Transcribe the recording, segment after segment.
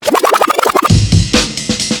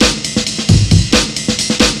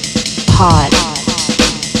DESPOT.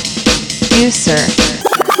 You, sir.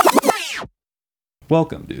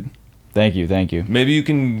 Welcome, dude. Thank you, thank you. Maybe you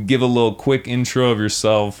can give a little quick intro of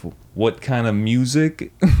yourself. What kind of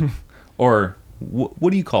music or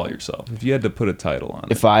what do you call yourself if you had to put a title on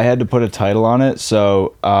it? If I had to put a title on it,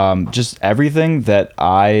 so just everything that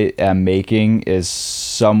I am making is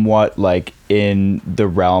somewhat like in the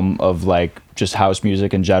realm of like just house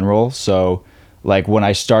music in general. So like when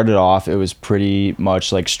I started off, it was pretty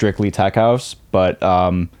much like strictly tech house, but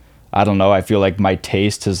I don't know, I feel like my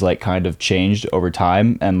taste has like kind of changed over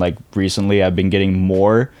time, and like recently I've been getting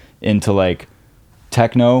more into like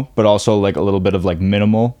techno, but also like a little bit of like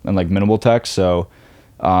minimal and like minimal tech. So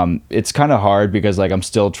it's kind of hard because like I'm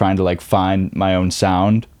still trying to like find my own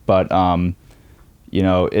sound, but you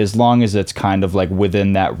know, as long as it's kind of like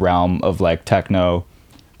within that realm of like techno,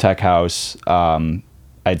 tech house,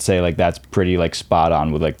 I'd say like that's pretty like spot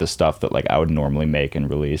on with like the stuff that like I would normally make and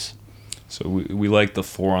release. So we like the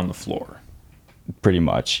 4 on the floor. Pretty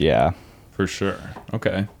much, yeah. For sure.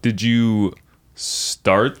 Okay. Did you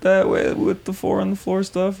start that way with the 4 on the floor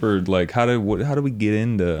stuff, or like how do we get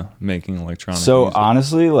into making electronic music?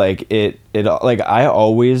 Honestly, like it like I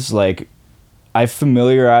always like I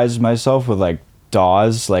familiarized myself with like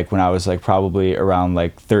DAWs like when I was like probably around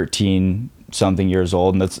like 13 something years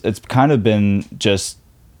old, and it's kind of been just,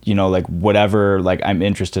 you know, like whatever like I'm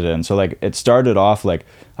interested in. So like it started off like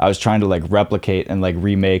I was trying to like replicate and like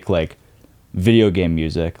remake like video game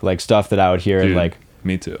music, like stuff that I would hear. Dude, and like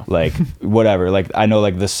me too. Like whatever, like I know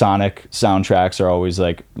like the Sonic soundtracks are always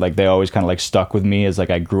like they always kind of like stuck with me as like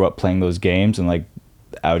I grew up playing those games, and like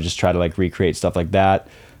I would just try to like recreate stuff like that.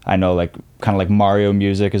 I know like kind of like Mario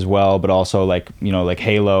music as well, but also like, you know, like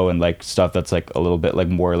Halo and like stuff that's like a little bit like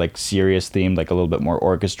more like serious themed, like a little bit more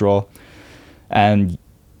orchestral. And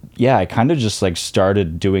yeah, I kind of just like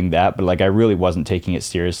started doing that, but like I really wasn't taking it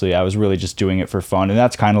seriously. I was really just doing it for fun. And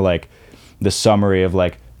that's kind of like the summary of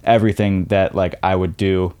like everything that like I would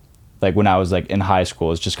do like when I was like in high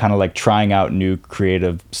school, is just kind of like trying out new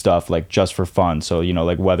creative stuff like just for fun. So, you know,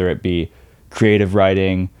 like whether it be creative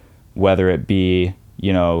writing, whether it be,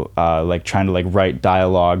 you know, like trying to like write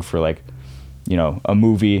dialogue for like, you know, a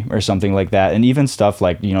movie or something like that. And even stuff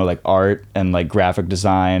like, you know, like art and like graphic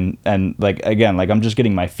design, and like again, like I'm just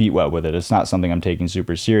getting my feet wet with it. It's not something I'm taking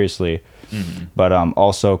super seriously. Mm-hmm. But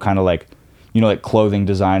also kind of like, you know, like clothing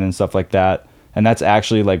design and stuff like that. And that's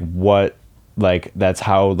actually like what like that's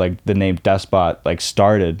how like the name DESPOT like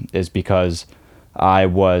started, is because I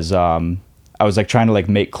was like trying to like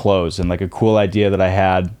make clothes, and like a cool idea that I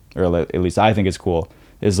had, or at least I think it's cool,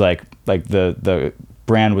 is like the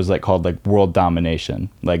brand was like called like World Domination.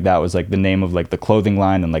 Like that was like the name of like the clothing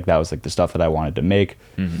line, and like that was like the stuff that I wanted to make.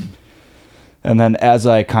 Mm-hmm. And then as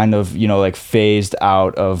I kind of, you know, like phased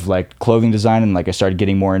out of like clothing design and like I started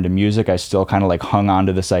getting more into music, I still kind of like hung on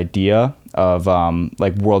to this idea of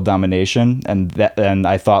like World Domination, and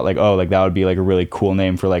I thought like, oh, like that would be like a really cool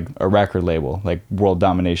name for like a record label, like World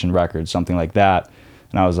Domination Records, something like that.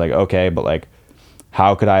 And I was like, okay, but like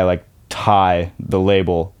how could I like tie the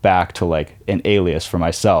label back to like an alias for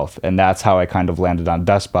myself? And that's how I kind of landed on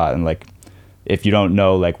DESPOT. And like if you don't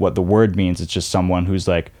know like what the word means, it's just someone who's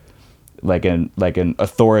like an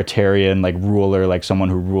authoritarian like ruler, like someone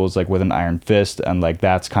who rules like with an iron fist. And like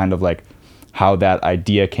that's kind of like how that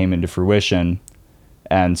idea came into fruition.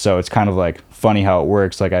 And so it's kind of like funny how it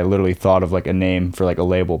works. Like I literally thought of like a name for like a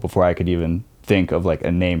label before I could even think of like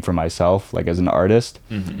a name for myself, like as an artist.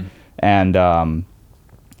 Mm-hmm. And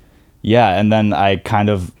yeah, and then I kind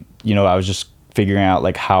of, you know, I was just figuring out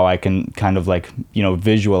like how I can kind of like, you know,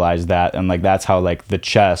 visualize that. And like that's how like the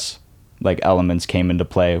chess like elements came into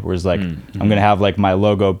play, whereas like I'm gonna have like my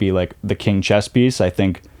logo be like the king chess piece. I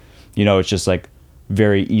think, you know, it's just like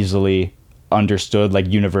very easily understood, like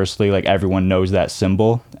universally, like everyone knows that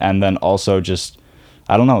symbol. And then also just,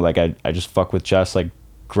 I don't know, like I just fuck with chess. Like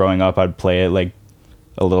growing up, I'd play it like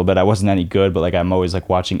a little bit. I wasn't any good, but like I'm always like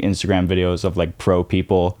watching Instagram videos of like pro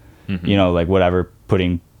people, you know, like whatever,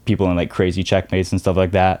 putting people in like crazy checkmates and stuff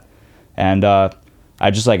like that. And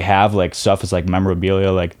I just like have like stuff as like memorabilia.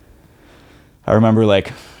 Like I remember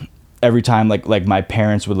like every time like my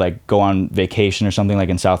parents would like go on vacation or something like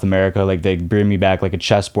in South America, like they'd bring me back like a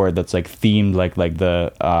chessboard that's like themed like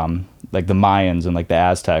the Mayans and like the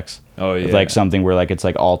Aztecs. Oh yeah. It's like something where like it's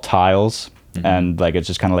like all tiles, and like it's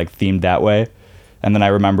just kind of like themed that way. And then I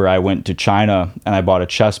remember I went to China and I bought a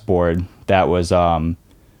chessboard that was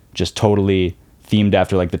just totally themed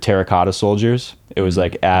after like the terracotta soldiers. It was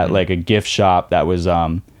like at like a gift shop that was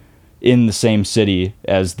in the same city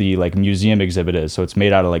as the like museum exhibit is. So it's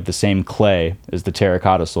made out of like the same clay as the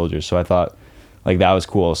terracotta soldiers. So I thought like that was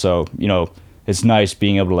cool. So, you know, it's nice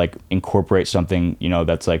being able to like incorporate something, you know,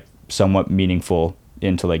 that's like somewhat meaningful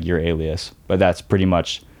into like your alias. But that's pretty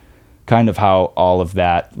much kind of how all of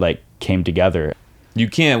that like came together. You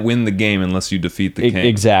can't win the game unless you defeat the king.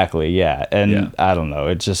 Exactly, yeah. And I don't know,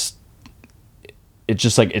 it's just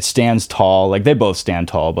like it stands tall. Like they both stand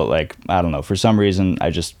tall, but like I don't know, for some reason I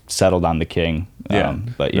just settled on the king.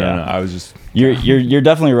 But yeah, no, I was just you're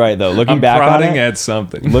definitely right though. Looking I'm back on it, at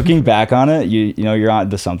something. looking back on it, you know you're on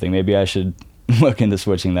to something. Maybe I should look into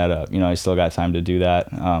switching that up. You know, I still got time to do that.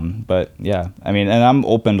 But yeah, I mean, and I'm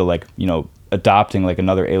open to like, you know, adopting like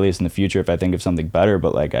another alias in the future if I think of something better.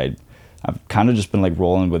 But like I've kind of just been like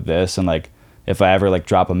rolling with this, and like if I ever like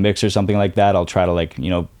drop a mix or something like that, I'll try to like, you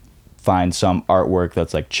know, find some artwork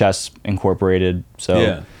that's like chess incorporated. So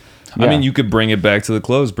yeah. I mean, you could bring it back to the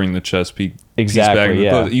clothes, bring the chess piece back to the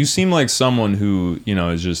clothes. You seem like someone who, you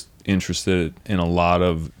know, is just interested in a lot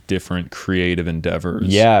of different creative endeavors.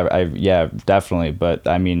 Yeah, definitely. But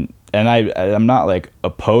I mean, and I'm not like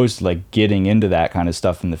opposed to like getting into that kind of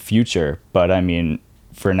stuff in the future. But I mean,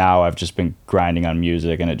 for now, I've just been grinding on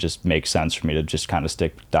music, and it just makes sense for me to just kind of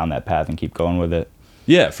stick down that path and keep going with it.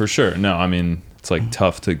 Yeah, for sure. No, I mean, it's like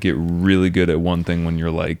tough to get really good at one thing when you're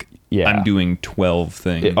like, I'm doing 12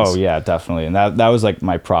 things. Oh yeah, definitely. And that was like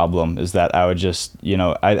my problem, is that I would just, you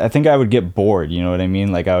know, I think I would get bored, you know what I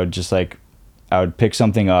mean? Like I would just like, I would pick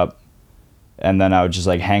something up and then I would just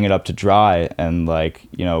like hang it up to dry, and like,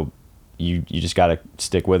 you know, you just got to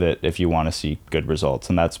stick with it if you want to see good results.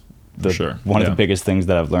 And that's one of the biggest things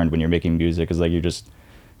that I've learned when you're making music, is like you're just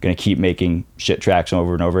going to keep making shit tracks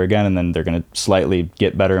over and over again, and then they're going to slightly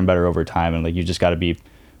get better and better over time, and like you just got to be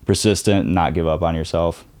persistent and not give up on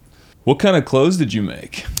yourself. What kind of clothes did you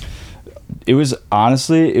make? It was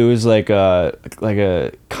like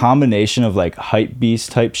a combination of like hype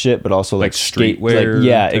beast type shit, but also like streetwear. Like,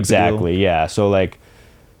 yeah, exactly. Yeah. So like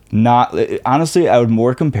not honestly, I would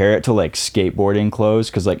more compare it to like skateboarding clothes,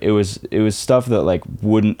 because like it was stuff that like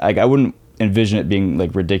I wouldn't envision it being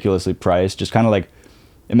like ridiculously priced. Just kind of like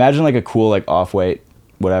imagine like a cool like Off-White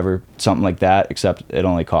whatever, something like that, except it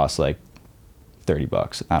only costs like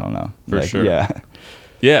 $30. I don't know. For sure. Yeah.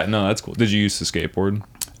 Yeah, no, that's cool. Did you used to skateboard?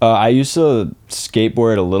 I used to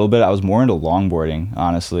skateboard a little bit. I was more into longboarding,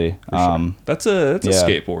 honestly. Sure. That's a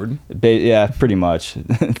skateboard. Yeah, pretty much.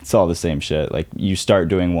 It's all the same shit. Like you start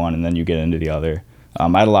doing one and then you get into the other. I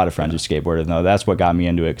had a lot of friends who skateboarded, though. That's what got me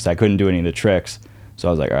into it, because I couldn't do any of the tricks. So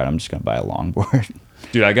I was like, all right, I'm just gonna buy a longboard.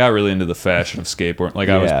 Dude, I got really into the fashion of skateboarding. Like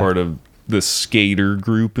I was part of the skater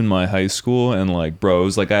group in my high school, and like bro, it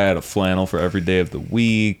was like I had a flannel for every day of the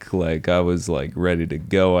week. Like I was like ready to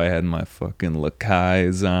go. I had my fucking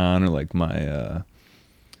Lakais on, or like my I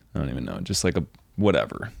don't even know, just like a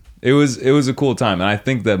whatever. It was a cool time, and I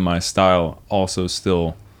think that my style also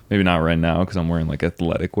still, maybe not right now because I'm wearing like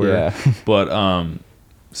athletic wear, but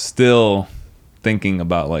still thinking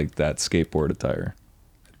about like that skateboard attire.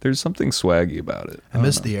 There's something swaggy about it. I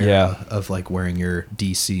miss the era of like wearing your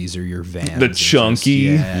DCs or your Vans. The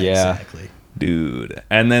chunky. Exactly. Dude.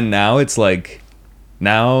 And then now it's like,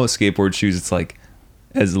 now skateboard shoes, it's like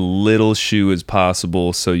as little shoe as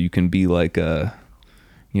possible, so you can be like a,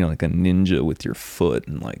 you know, like a ninja with your foot,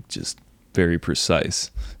 and like just very precise.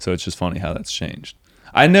 So it's just funny how that's changed.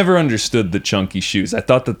 I never understood the chunky shoes. I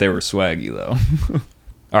thought that they were swaggy though.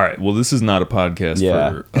 All right. Well, this is not a podcast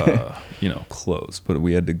for, you know, clothes, but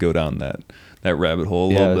we had to go down that rabbit hole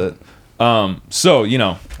a little bit. So, you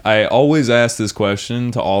know, I always ask this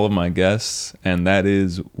question to all of my guests, and that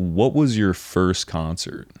is, what was your first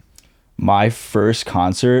concert? My first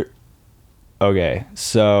concert? Okay.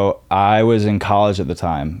 So I was in college at the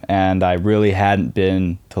time, and I really hadn't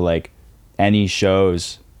been to like any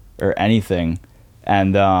shows or anything.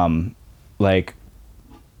 And, like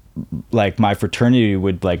my fraternity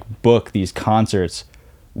would like book these concerts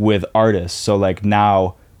with artists, so like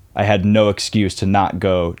now I had no excuse to not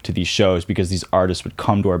go to these shows, because these artists would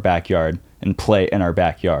come to our backyard and play in our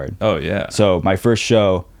backyard. Oh yeah. So my first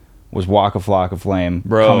show was Walk a Flock of Flame,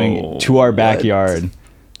 coming to our backyard,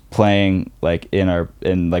 playing like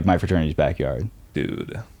in like my fraternity's backyard,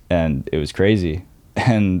 dude, and it was crazy.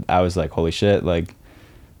 And I was like, holy shit, like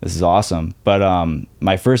this is awesome. But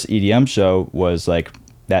my first EDM show was like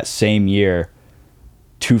that same year.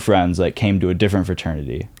 Two friends like came to a different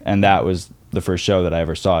fraternity, and that was the first show that I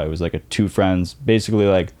ever saw. It was like a two friends, basically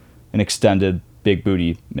like an extended big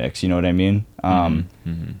booty mix, you know what I mean?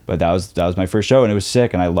 But that was my first show, and it was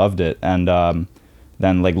sick, and I loved it. And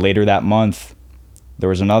then like later that month there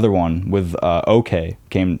was another one with OK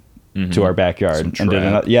came to our backyard and did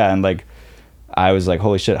another, and like I was like,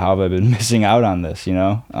 holy shit, how have I been missing out on this, you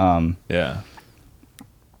know?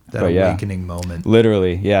 That But yeah. awakening moment.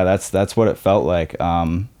 Literally, yeah, that's what it felt like.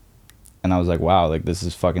 And I was like, wow, like this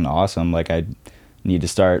is fucking awesome. Like I need to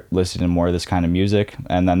start listening to more of this kind of music.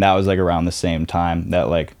 And then that was like around the same time that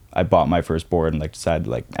like I bought my first board and like decided to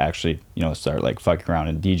like actually, you know, start like fucking around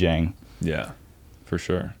and DJing. Yeah, for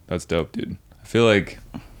sure. That's dope, dude. I feel like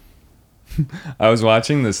I was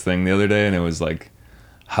watching this thing the other day and it was like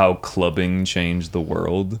how clubbing changed the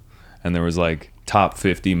world. And there was like top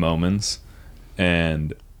 50 moments.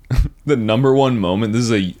 And the number one moment, this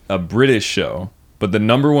is a British show, but the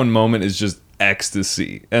number one moment is just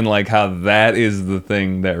ecstasy. And like how that is the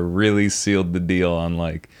thing that really sealed the deal on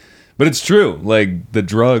like, but it's true. Like the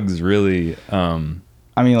drugs really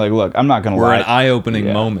I mean, like, look, I'm not going to were lie. an eye-opening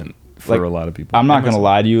Yeah. moment for Like, a lot of people. I'm not going to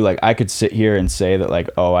lie to you. Like, I could sit here and say that, like,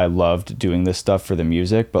 oh, I loved doing this stuff for the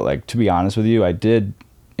music. But, like, to be honest with you, I did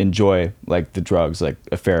enjoy, like, the drugs, like,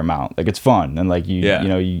 a fair amount. Like, it's fun. And, like, you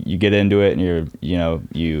know, you get into it and you're, you know,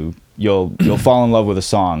 you'll fall in love with a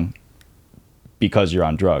song because you're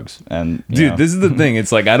on drugs. And, you dude, know. this is the thing.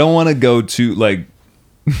 It's like, I don't want to go to, like,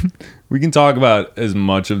 we can talk about as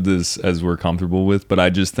much of this as we're comfortable with. But I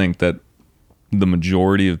just think that the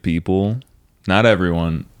majority of people, not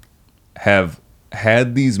everyone, have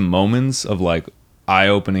had these moments of like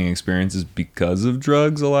eye-opening experiences because of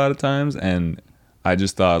drugs a lot of times. And I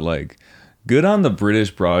just thought like good on the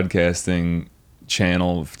British broadcasting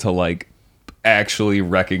channel to like actually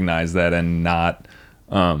recognize that and not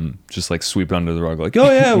just like sweep it under the rug like,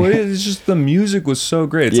 oh yeah, well, it's just the music was so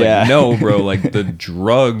great. It's Yeah. like, no, bro, like the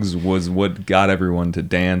drugs was what got everyone to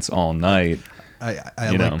dance all night. I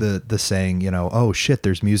You like know. the saying, you know, oh shit,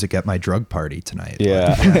 there's music at my drug party tonight.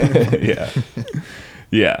 Yeah. Yeah.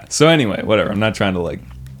 Yeah. So anyway, whatever. I'm not trying to like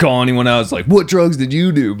call anyone out. It's like, what drugs did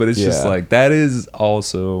you do? But it's just Yeah. like, that is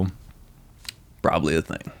also probably a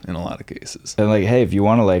thing in a lot of cases. And, like, hey, if you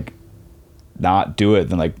want to, like, not do it,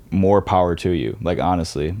 then, like, more power to you. Like,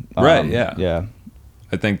 honestly. Right, yeah. Yeah.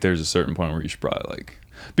 I think there's a certain point where you should probably like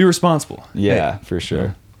be responsible. Yeah, Hey. for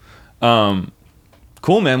sure.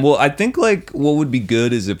 Cool, man. Well, I think like what would be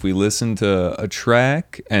good is if we listened to a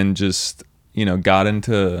track and just, you know, got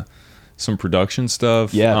into some production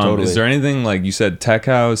stuff. Yeah, totally. Is there anything like you said tech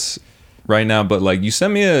house right now, but like you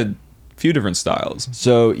sent me a few different styles.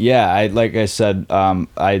 So yeah, like I said,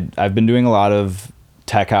 I've been doing a lot of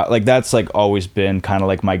tech house. Like that's like always been kind of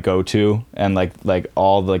like my go-to, and like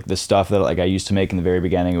all like the stuff that like I used to make in the very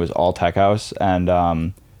beginning, it was all tech house and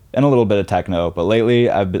a little bit of techno. But lately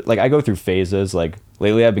I've been like, I go through phases. Like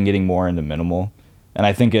lately I've been getting more into minimal, and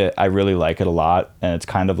I think I really like it a lot, and it's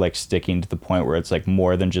kind of like sticking to the point where it's like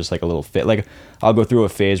more than just like a little fit. Like I'll go through a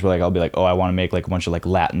phase where like I'll be like, oh, I want to make like a bunch of like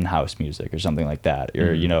Latin house music or something like that,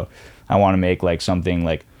 or you know, I want to make like something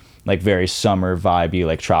like very summer vibey,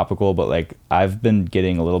 like tropical. But like I've been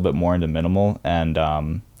getting a little bit more into minimal, and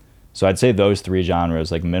so I'd say those three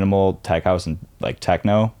genres, like minimal, tech house, and like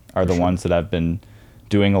techno, are the ones that I've been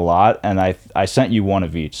doing a lot. And I sent you one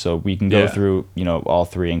of each, so we can go through, you know, all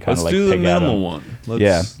three and kind of like do the pick at minimal 'em. one.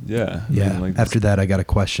 Yeah. Yeah. Yeah. Like, After that, I got a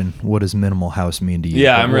question. What does minimal house mean to you?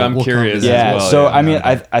 Yeah, But I'm we'll curious come to that. Yeah, well, so yeah, I mean,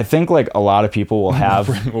 yeah. I think like a lot of people will have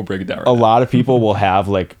we'll break it down. Right a now. lot of people will have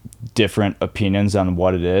like different opinions on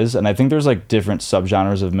what it is, and I think there's like different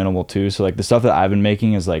subgenres of minimal too. So like the stuff that I've been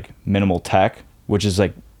making is like minimal tech, which is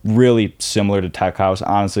like really similar to tech house.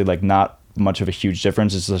 Honestly, like not much of a huge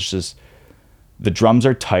difference. It's just the drums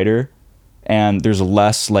are tighter and there's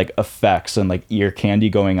less like effects and like ear candy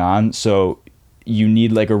going on, so you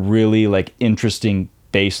need like a really like interesting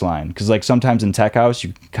bass line, because like sometimes in tech house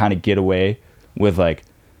you kind of get away with like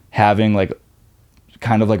having like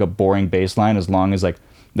kind of like a boring bass line, as long as like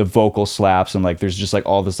the vocal slaps and like there's just like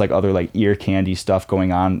all this like other like ear candy stuff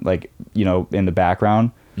going on, like, you know, in the background.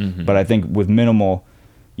 But I think with minimal,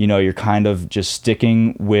 you know, you're kind of just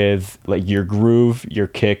sticking with like your groove, your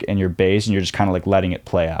kick, and your bass, and you're just kind of like letting it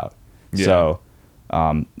play out. Yeah. So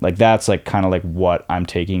like that's like kind of like what I'm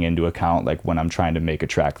taking into account, like when I'm trying to make a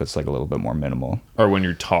track that's like a little bit more minimal. Or when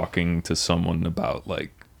you're talking to someone about like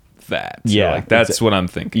that. So, Yeah, like that's what I'm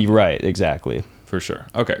thinking. You're right, exactly. For sure.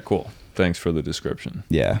 Okay, cool. Thanks for the description.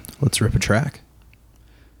 Yeah. Let's rip a track.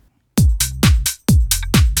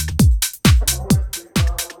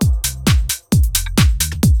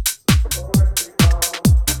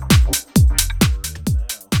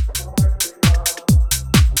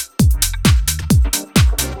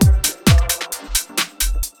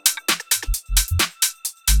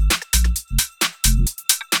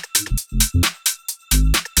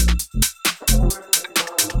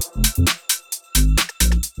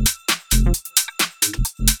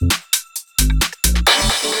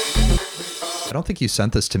 I don't think you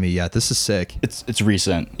sent this to me yet. This is sick. It's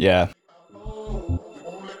recent. Yeah.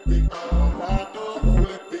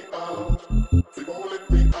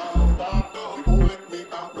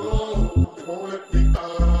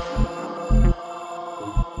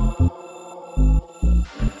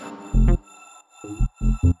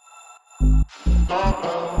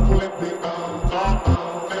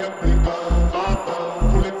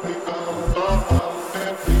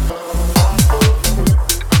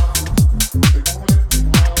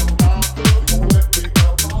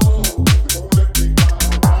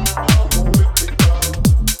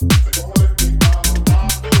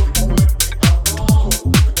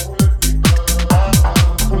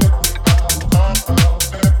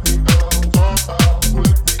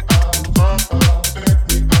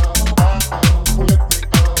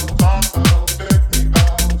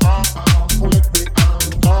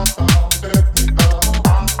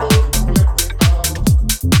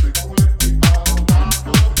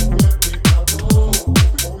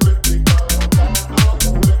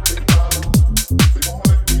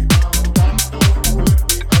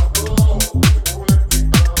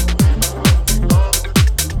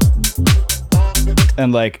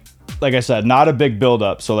 And like I said, not a big build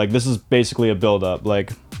up. So like this is basically a build up.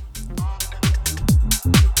 Like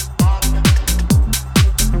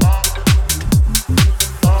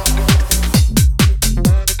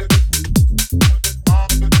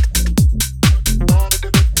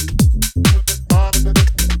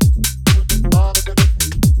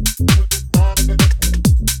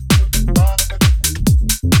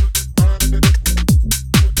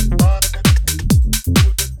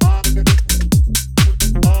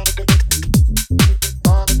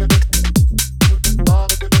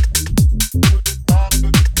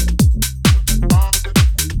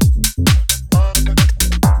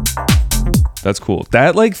That's cool.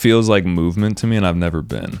 That like feels like movement to me, and I've never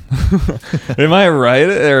been. Am I right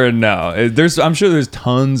or no? I'm sure there's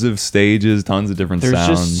tons of stages, tons of different there's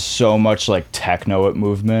sounds. just so much like techno at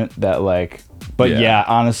movement that like, but yeah,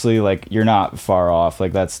 honestly, like you're not far off.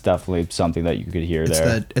 Like that's definitely something that you could hear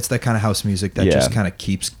there. It's that kind of house music that just kind of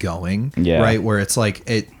keeps going, right? Where it's like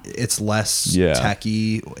it's less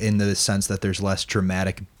techy in the sense that there's less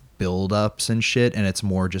dramatic build-ups and shit, and it's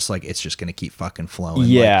more just like it's just gonna keep fucking flowing.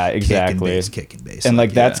 Yeah, like, exactly. Kicking bass, and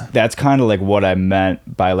like that's kind of like what I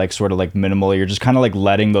meant by like sort of like minimal. You're just kind of like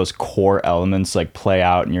letting those core elements like play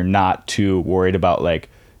out, and you're not too worried about like,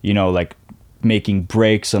 you know, like making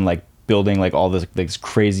breaks and like building like all this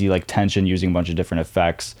crazy like tension using a bunch of different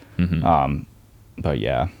effects. But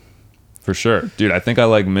yeah, for sure, dude. I think I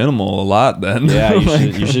like minimal a lot. Then yeah,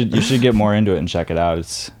 you should get more into it and check it out.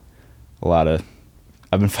 It's a lot of.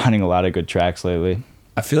 I've been finding a lot of good tracks lately.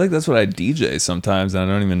 I feel like that's what I DJ sometimes, and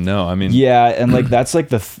I don't even know. I mean, yeah, and like that's like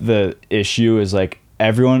the issue is like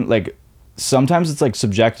everyone like sometimes it's like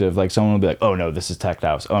subjective. Like someone will be like, "Oh no, this is tech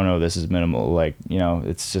house. Oh no, this is minimal." Like, you know,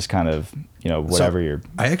 it's just kind of, you know, whatever you're.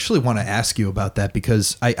 I actually want to ask you about that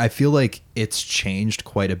because I feel like it's changed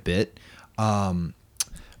quite a bit.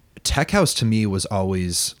 Tech house to me was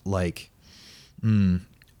always like,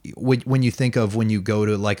 when you think of when you go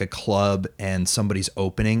to like a club and somebody's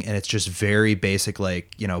opening and it's just very basic,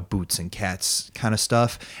 like, you know, Boots and Cats kind of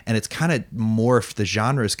stuff, and it's kind of morphed, the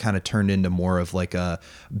genre is kind of turned into more of like a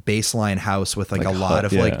baseline house with like a lot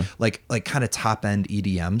of like kind of top end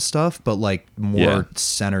EDM stuff, but like more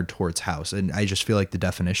centered towards house. And I just feel like the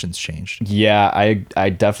definition's changed. Yeah, I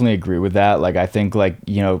definitely agree with that. Like I think like,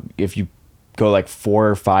 you know, if you go like 4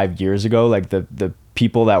 or 5 years ago, like the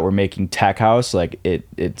people that were making tech house, like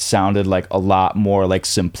it sounded like a lot more like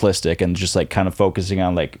simplistic and just like kind of focusing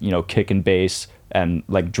on like, you know, kick and bass and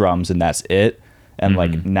like drums, and that's it. And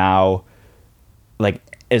like now, like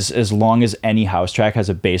as long as any house track has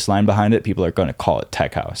a bass line behind it, people are going to call it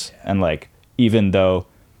tech house. And like, even though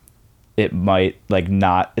it might like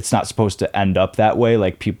it's not supposed to end up that way,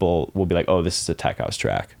 like people will be like, oh, this is a tech house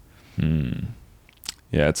track.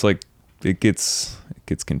 Yeah, it's like it gets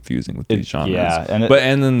confusing with these genres. Yeah,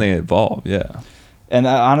 and then they evolve. Yeah. And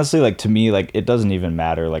honestly, like to me, like it doesn't even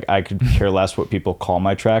matter. Like I could care less what people call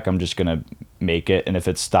my track. I'm just gonna make it, and if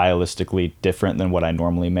it's stylistically different than what I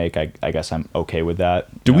normally make, I guess I'm okay with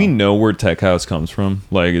that. Do we know where tech house comes from?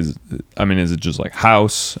 Like, is it just like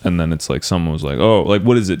house, and then it's like someone was like, oh, like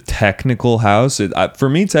what is it? Technical house? For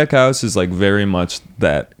me, tech house is like very much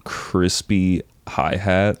that crispy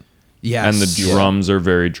hi-hat. Yes. And the drums are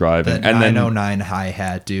very driving. The and 909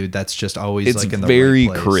 hi-hat, dude. That's just always it's like in the very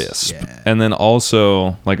right place. crisp. Yeah. And then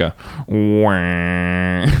also like a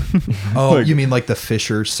oh, you mean like the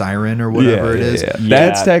Fisher siren or whatever it is? Yeah.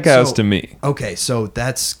 That's tech house to me. Okay, so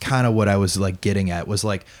that's kind of what I was like getting at, was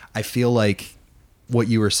like I feel like what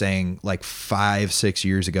you were saying like 5-6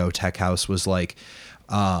 years ago, tech house was like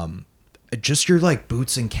just your like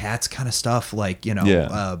Boots and Cats kind of stuff. Like, you know,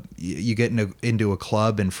 Yeah. you get into a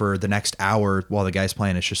club, and for the next hour while the guy's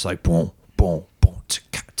playing, it's just like boom, boom, boom.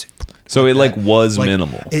 So it like that. was Like,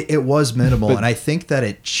 minimal. It was minimal, and I think that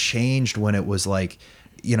it changed when it was like,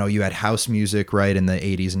 you know, you had house music right in the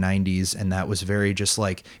 80s, 90s, and that was very just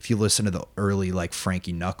like, if you listen to the early like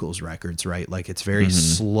Frankie Knuckles records, right? Like it's very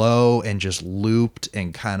slow and just looped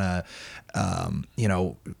and kind of, you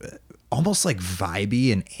know, almost like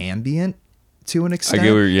vibey and ambient to an extent.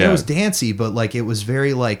 yeah. It was dancey, but like it was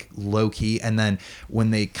very like low key. And then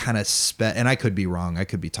when they kind of sped, and I could be wrong, I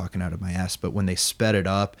could be talking out of my ass, but when they sped it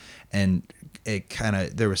up and it kind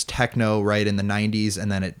of, there was techno right in the 90s,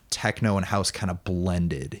 and then techno and house kind of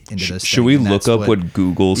blended into this. Should we look up what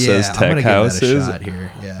Google says I'm tech gonna house give that a is? shot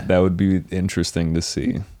here. Yeah. That would be interesting to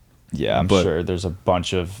see. Yeah, I'm But- sure there's a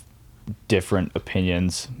bunch of different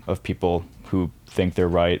opinions of people who think they're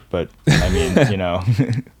right, but I mean, you know.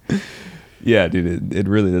 Yeah, dude, it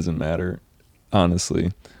really doesn't matter,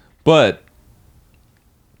 honestly. But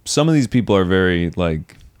some of these people are very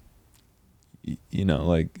like, you know,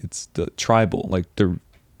 like it's the tribal. Like they're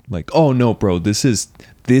like, oh no, bro, this is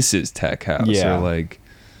tech house. Yeah. Or like,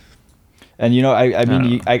 And you know, I don't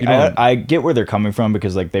mean, know. You don't- I get where they're coming from,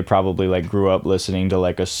 because like they probably like grew up listening to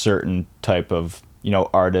like a certain type of, you know,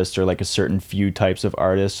 artist, or like a certain few types of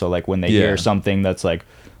artists. So like when they Yeah. hear something that's like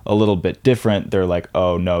a little bit different, they're like,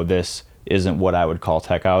 oh no, this isn't what I would call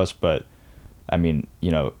tech house. But I mean,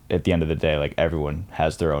 you know, at the end of the day, like everyone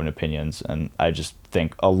has their own opinions, and I just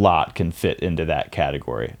think a lot can fit into that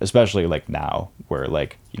category, especially like now, where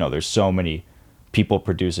like, you know, there's so many people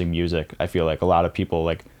producing music. I feel like a lot of people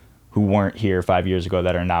like who weren't here 5 years ago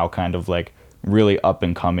that are now kind of like really up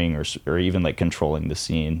and coming, or even like controlling the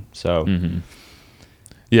scene. So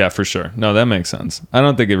yeah, for sure. No, that makes sense. I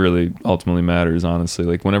don't think it really ultimately matters, honestly.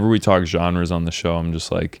 Like whenever we talk genres on the show, I'm just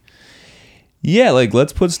like, yeah, like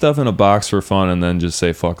let's put stuff in a box for fun and then just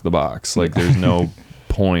say fuck the box. Like there's no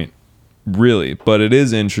point really, but it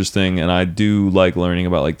is interesting, and I do like learning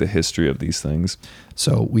about like the history of these things.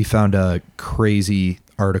 So we found a crazy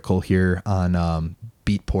article here on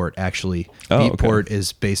Beatport. Actually, Oh, Beatport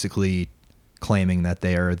is basically claiming that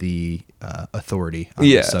they are the authority on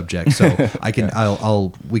Yeah. the subject. So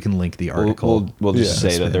we can link the article. we'll just Yeah.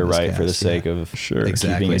 say that they're This right for the cast, sake yeah. of Sure.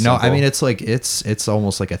 Exactly. keeping it No, I simple. mean it's like it's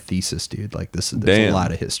almost like a thesis, dude. Like there's Damn. a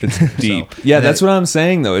lot of history. It's there. deep. So, Yeah, and that's what I'm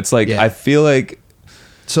saying though. It's like Yeah. I feel like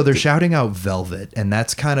So they're shouting out Velvet, and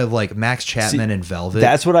that's kind of like Max Chapman and Velvet.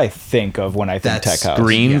 That's what I think of when I think That's tech house.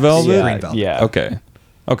 Green yes, Velvet? Yeah, Green Velvet. yeah.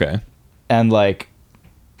 okay. And like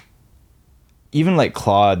even like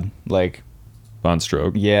Claude, like Von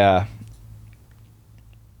Stroke. yeah,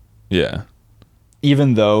 Yeah.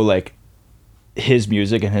 even though like his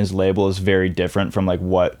music and his label is very different from like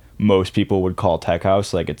what most people would call tech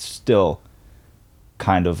house, like it's still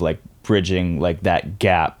kind of like bridging like that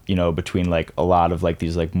gap, you know, between like a lot of like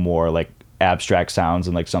these like more like abstract sounds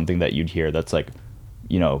and like something that you'd hear that's like,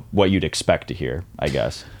 you know, what you'd expect to hear, I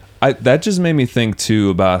guess. That just made me think too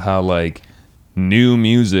about how like new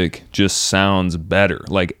music just sounds better.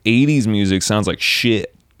 Like 80s music sounds like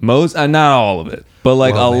shit. Most, not all of it, but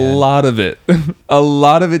like Whoa, a man. lot of it. A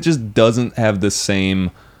lot of it just doesn't have the same,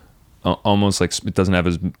 almost like it doesn't have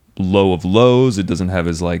as low of lows. It doesn't have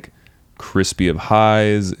as like crispy of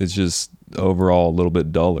highs. It's just overall a little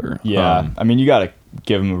bit duller. Yeah. I mean, you got to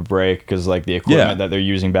give them a break, because like the equipment Yeah. that they're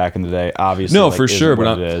using back in the day, obviously, No, like, for isn't sure. what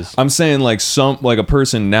But it is. I'm saying like a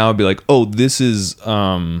person now would be like, oh, this is,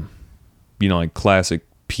 you know, like classic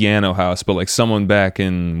piano house. But like someone back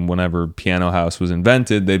in whenever piano house was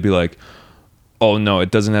invented, they'd be like, oh no, it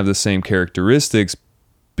doesn't have the same characteristics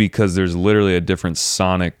because there's literally a different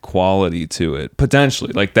sonic quality to it.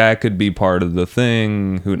 Potentially, like that could be part of the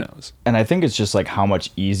thing. Who knows? And I think it's just like how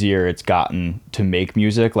much easier it's gotten to make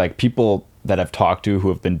music. Like people that I've talked to who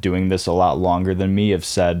have been doing this a lot longer than me have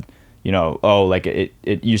said, you know, oh, like it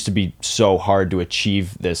used to be so hard to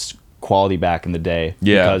achieve this quality back in the day.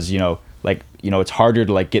 Yeah. Because, you know, like, you know, it's harder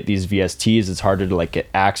to like get these VSTs. It's harder to like get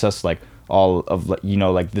access, like all of, like, you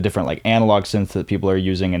know, like the different like analog synths that people are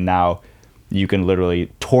using. And now you can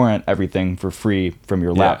literally torrent everything for free from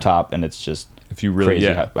your Yeah. laptop. And it's just If you really, crazy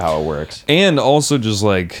yeah. how it works. And also just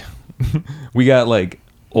like we got like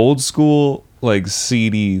old school like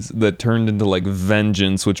CDs that turned into like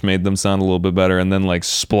Vengeance, which made them sound a little bit better, and then like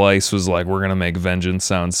Splice was like, we're gonna make Vengeance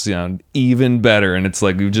sound even better. And it's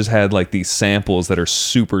like we've just had like these samples that are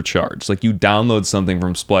supercharged. Like you download something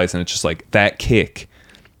from Splice and it's just like that kick,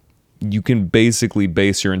 you can basically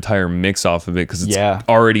base your entire mix off of it because it's Yeah.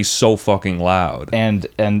 already so fucking loud. And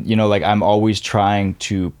you know, like I'm always trying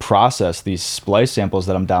to process these Splice samples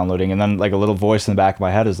that I'm downloading, and then like a little voice in the back of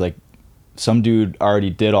my head is like, some dude already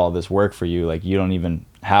did all this work for you. Like, you don't even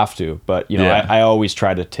have to. But, you know, Yeah. I always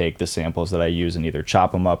try to take the samples that I use and either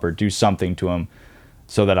chop them up or do something to them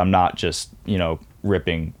so that I'm not just, you know,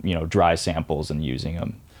 ripping, you know, dry samples and using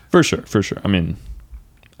them. For sure. I mean,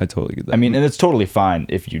 I totally get that. I mean, and it's totally fine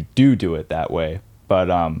if you do it that way. But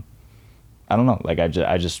I don't know. Like, I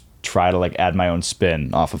just try to like add my own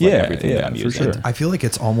spin off of like everything that I'm for using. sure. I feel like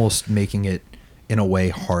it's almost making it in a way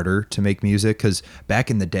harder to make music, because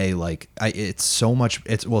back in the day, like it's so much.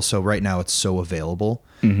 So right now it's so available,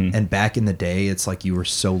 and back in the day, it's like you were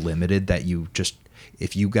so limited that you just,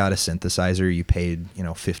 if you got a synthesizer, you paid, you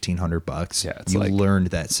know, $1,500. Yeah, it's you like- learned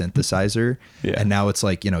that synthesizer, Yeah. and now it's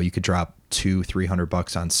like, you know, you could drop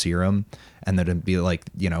 $200-300 on Serum, and then it'd be like,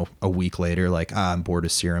 you know, a week later, like, I'm bored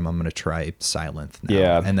of Serum, I'm gonna try Sylenth now.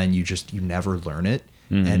 Yeah. And then you never learn it.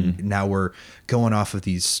 And now we're going off of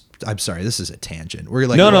these. I'm sorry, this is a tangent. We're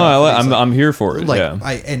like, I'm here for it. like yeah.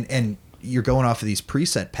 and you're going off of these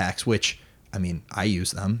preset packs, which, I mean, I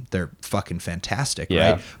use them. They're fucking fantastic,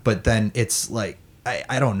 Yeah. right? But then it's like,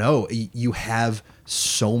 I don't know. You have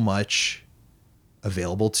so much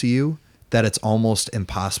available to you that it's almost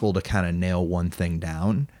impossible to kind of nail one thing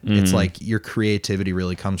down. It's like your creativity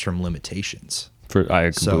really comes from limitations. I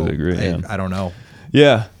So completely agree. Yeah. I don't know.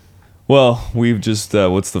 Yeah. Well, we've just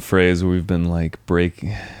what's the phrase? We've been like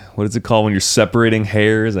breaking. What is it called when you're separating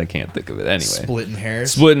hairs? I can't think of it. Anyway, Splitting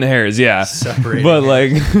hairs. Splitting hairs. Yeah. Separating But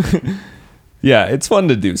like, hairs. yeah, it's fun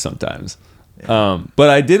to do sometimes. But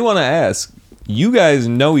I did want to ask. You guys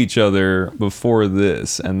know each other before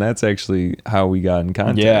this, and that's actually how we got in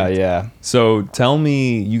contact. Yeah. So tell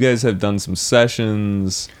me, you guys have done some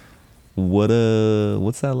sessions.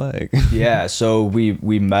 What's that like? Yeah, so we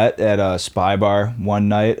met at a spy bar one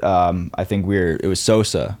night. I think it was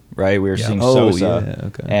Sosa, right? We were seeing Oh, Sosa. yeah,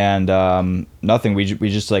 okay. And nothing. We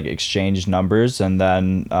just like exchanged numbers, and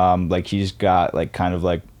then like he's got like kind of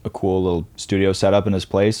like a cool little studio set up in his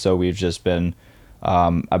place. So we've just been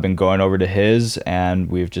I've been going over to his,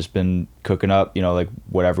 and we've just been cooking up, you know, like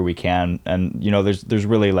whatever we can. And you know, there's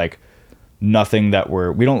really like nothing that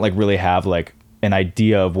we don't like really have like an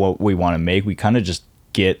idea of what we want to make. We kind of just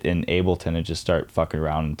get in Ableton and just start fucking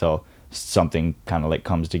around until something kind of like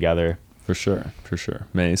comes together. For sure.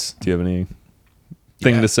 Mace, do you have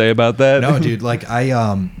anything to say about that? No, dude. Like I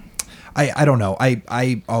don't know.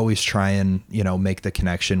 I always try and, you know, make the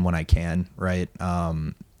connection when I can, right?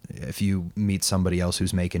 If you meet somebody else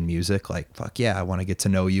who's making music, like, fuck yeah, I want to get to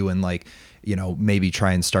know you and like, you know, maybe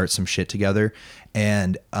try and start some shit together.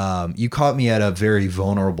 And you caught me at a very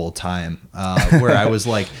vulnerable time where I was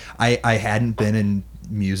like, I hadn't been in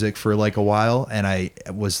music for like a while, and I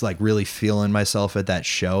was like really feeling myself at that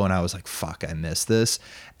show, and I was like, fuck, I missed this.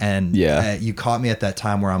 And you caught me at that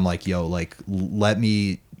time where I'm like, yo, like, let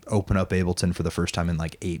me open up Ableton for the first time in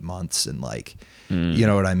like 8 months, and like, you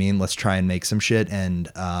know what I mean? Let's try and make some shit.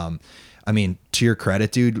 And I mean, to your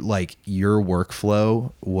credit, dude, like your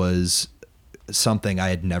workflow was something I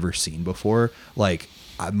had never seen before. Like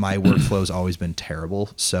my workflow's always been terrible.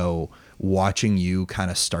 So watching you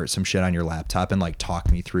kind of start some shit on your laptop and like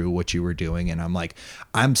talk me through what you were doing, and I'm like,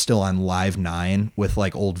 I'm still on Live 9 with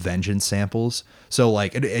like old Vengeance samples. So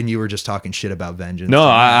like, and you were just talking shit about Vengeance. No,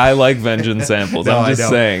 I like Vengeance samples. No, I'm I just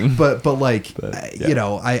don't. saying. But like, yeah. you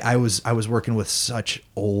know, I was working with such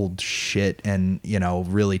old shit, and, you know,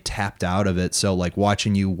 really tapped out of it. So like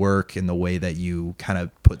watching you work in the way that you kind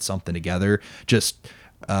of put something together, just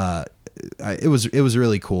it was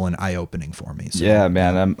really cool and eye opening for me. So, Yeah,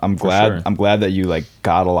 man, I'm glad. sure. I'm glad that you like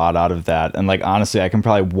got a lot out of that. And like honestly, I can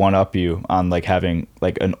probably one up you on like having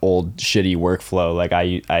like an old shitty workflow. Like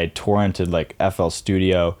I torrented like FL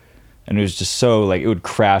Studio, and it was just so like it would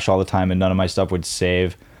crash all the time, and none of my stuff would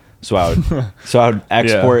save. So I would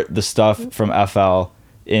export the stuff from FL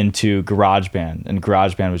into GarageBand, and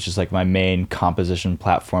GarageBand was just like my main composition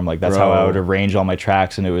platform. Like that's how I would arrange all my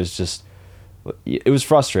tracks, and it was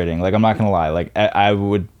frustrating. Like I'm not gonna lie, like I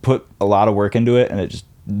would put a lot of work into it, and it just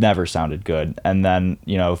never sounded good. And then,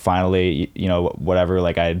 you know, finally, you know, whatever,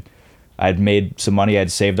 like I'd made some money,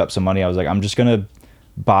 I'd saved up some money. I was like, I'm just gonna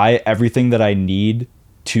buy everything that I need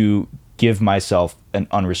to give myself an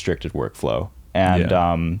unrestricted workflow.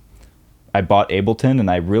 And I bought Ableton, and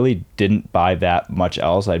I really didn't buy that much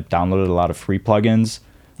else. I downloaded a lot of free plugins.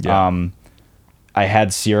 I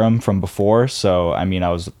had Serum from before, so I mean, I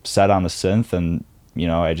was set on the synth, and you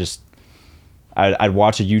know, I'd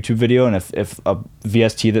watch a YouTube video, and if a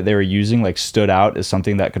VST that they were using like stood out as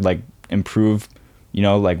something that could like improve, you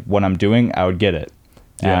know, like what I'm doing, I would get it.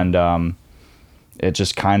 And it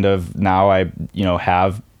just kind of, now I, you know,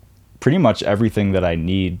 have pretty much everything that I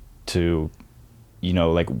need to, you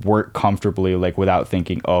know, like work comfortably, like without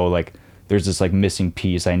thinking, oh, like there's this like missing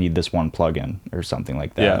piece. I need this one plugin or something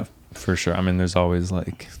like that. Yeah, for sure. I mean, there's always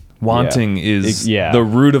like wanting is Yeah. the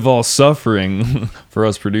root of all suffering for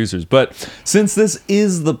us producers. But since this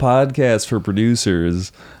is the podcast for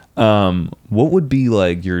producers, what would be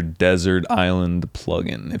like your desert island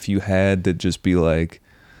plugin if you had to just be like,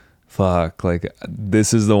 fuck, like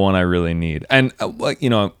this is the one I really need? And like, you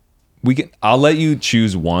know, I'll let you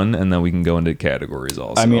choose one and then we can go into categories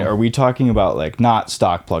also. I mean, are we talking about like not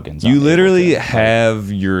stock plugins? You on literally Ableton,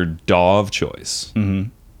 have your DAW of choice. Mm-hmm.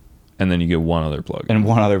 And then you get one other plugin. and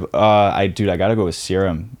one other, I gotta go with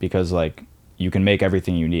Serum, because like you can make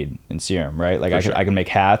everything you need in Serum, right? Like For I can make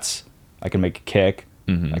hats, I can make a kick,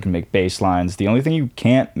 I can make bass lines. The only thing you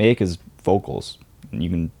can't make is vocals. And you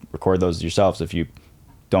can record those yourselves if you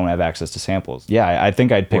don't have access to samples. Yeah, I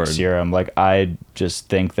think I'd pick Word. Serum. Like I just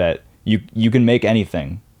think that you can make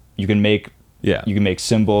anything. You can make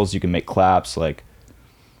cymbals, you can make claps. Like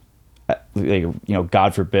you know,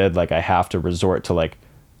 God forbid, like I have to resort to like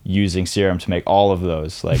using Serum to make all of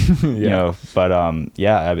those. Like you know, but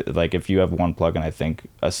like if you have one plugin, I think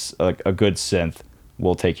a good synth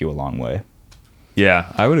will take you a long way.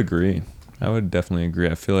 Yeah, I would agree. I would definitely agree.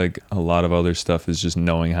 I feel like a lot of other stuff is just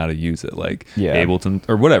knowing how to use it, like Ableton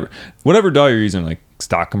or whatever DAW you're using, like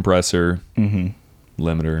stock compressor,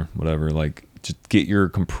 limiter, whatever. Like just get your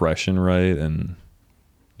compression right and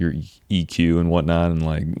your EQ and whatnot, and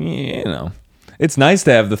like you know, it's nice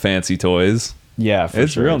to have the fancy toys. Yeah, for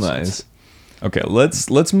It's sure. real nice. Okay,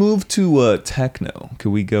 let's move to techno. Could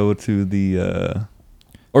we go to the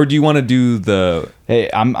or do you want to do the? Hey,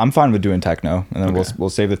 I'm fine with doing techno, and then Okay. we'll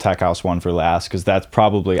save the tech house one for last, because that's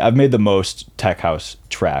probably I've made the most tech house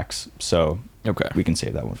tracks, so Okay, we can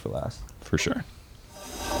save that one for last. for sure.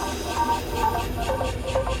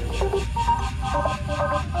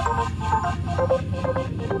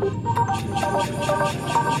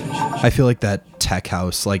 I feel like that tech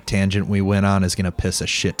house like tangent we went on is gonna piss a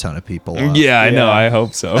shit ton of people off. Yeah, I know. Yeah. I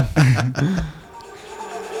hope so.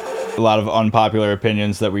 A lot of unpopular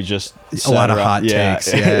opinions that we just A said lot of around- hot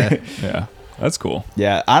takes. Yeah. Yeah, that's cool.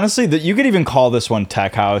 Yeah, honestly, that you could even call this one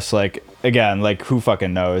tech house. Like again, like who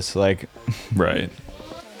fucking knows? Like Right.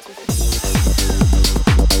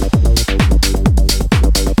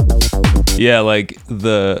 Yeah, like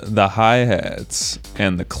the hi-hats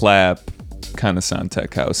and the clap kind of sound tech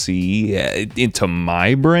housey. Yeah, into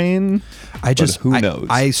my brain. I just who knows?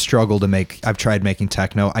 I struggle to make. I've tried making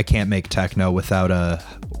techno. I can't make techno without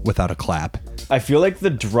a clap. I feel like the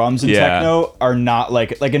drums in Yeah. techno are not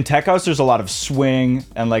like in tech house. There's a lot of swing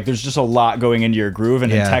and like there's just a lot going into your groove,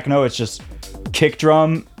 and in Yeah. techno it's just kick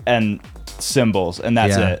drum and cymbals, and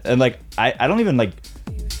that's Yeah. it. And like I don't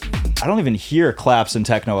even hear claps in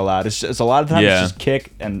techno a lot. It's a lot of times Yeah. it's just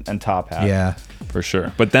kick and top hat. Yeah. For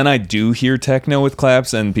sure. But then I do hear techno with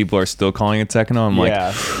claps and people are still calling it techno. I'm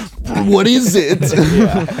Yeah. like, what is it?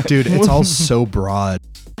 Dude, it's all so broad.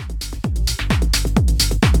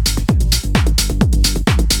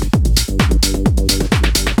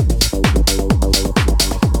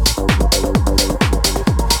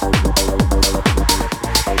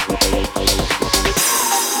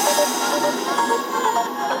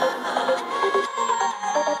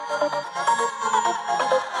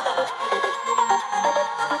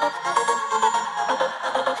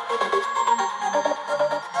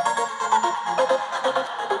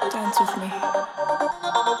 Dance with me.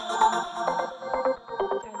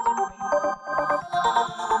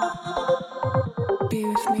 Be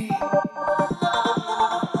with me.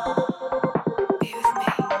 Be with me.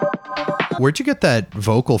 Where'd you get that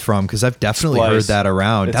vocal from? Because I've definitely Splice. heard that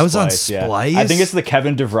around. It's That was on yeah. Splice. I think it's the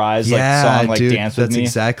Kevin DeVries yeah, song, like dude, Dance With that's Me.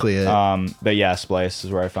 exactly it. But yeah, Splice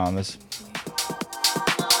is where I found this.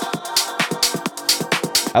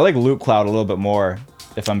 I like Loop Cloud a little bit more,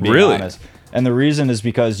 if I'm being Really? honest. And the reason is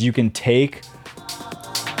because you can take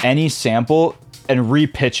any sample and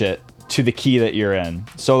repitch it to the key that you're in.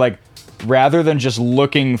 So like, rather than just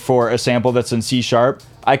looking for a sample that's in C sharp,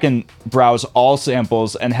 I can browse all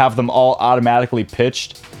samples and have them all automatically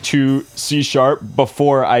pitched to C sharp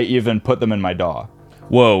before I even put them in my DAW.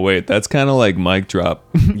 Whoa, wait, that's kind of like mic drop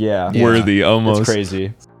Yeah. worthy almost. It's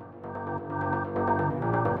crazy.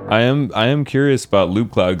 I am curious about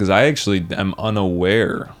Loop Cloud because I actually am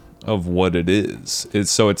unaware of what it is.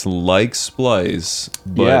 It's like Splice,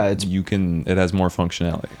 but Yeah, it has more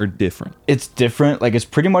functionality or different. It's different. Like it's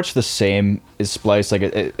pretty much the same as Splice. Like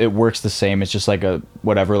it works the same. It's just like a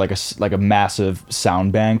massive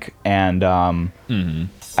sound bank. And I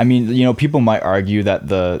mean, you know, people might argue that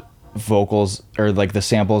the vocals or like the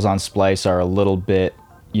samples on Splice are a little bit,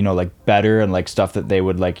 you know, like better and like stuff that they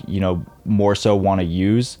would like, you know, more so want to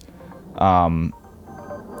use.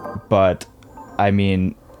 But I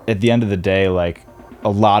mean, at the end of the day, like a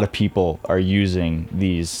lot of people are using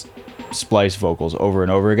these splice vocals over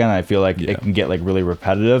and over again. I feel like Yeah. it can get like really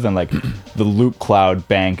repetitive, and like the loop cloud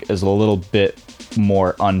bank is a little bit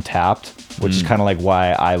more untapped, which is kind of like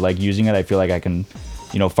why I like using it. I feel like I can,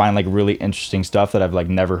 you know, find like really interesting stuff that I've like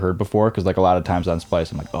never heard before, because like a lot of times on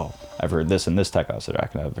splice I'm like, oh, I've heard this in this tech house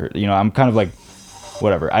track, and I've heard, you know, I'm kind of like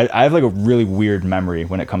whatever. I have like a really weird memory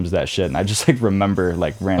when it comes to that shit, and I just like remember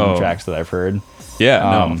like random tracks that I've heard.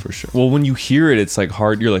 Yeah, no, for sure. Well, when you hear it, it's like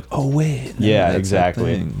hard. You're like, oh wait, no, Yeah, that's that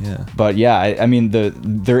exactly. thing. Yeah, But yeah, I mean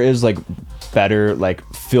there is like better like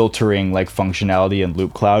filtering like functionality in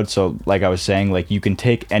loop cloud. So like I was saying, like you can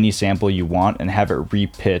take any sample you want and have it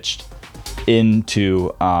repitched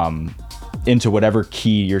into whatever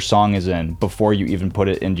key your song is in before you even put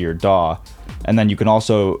it into your DAW. And then you can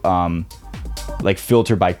also like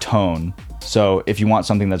filter by tone. So if you want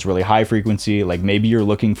something that's really high frequency, like maybe you're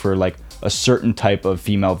looking for like a certain type of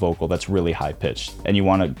female vocal that's really high pitched, and you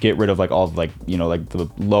want to get rid of like all of like, you know, like the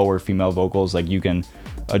lower female vocals, like you can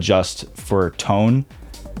adjust for tone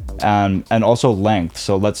and also length.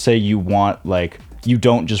 So let's say you want like, you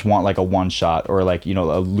don't just want like a one shot or like, you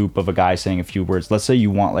know, a loop of a guy saying a few words. Let's say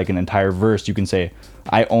you want like an entire verse. You can say,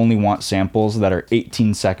 I only want samples that are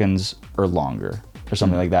 18 seconds or longer or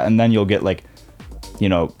something like that. And then you'll get like, you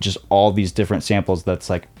know, just all these different samples that's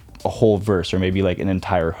like a whole verse or maybe like an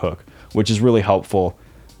entire hook, which is really helpful,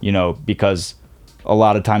 you know, because a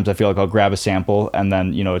lot of times I feel like I'll grab a sample and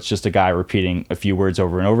then, you know, it's just a guy repeating a few words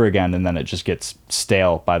over and over again, and then it just gets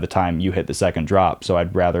stale by the time you hit the second drop. So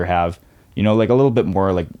I'd rather have, you know, like a little bit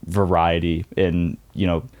more like variety in, you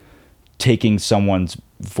know, taking someone's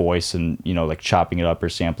voice and, you know, like chopping it up or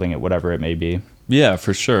sampling it, whatever it may be. yeah,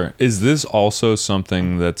 for sure. Is this also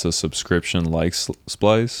something that's a subscription like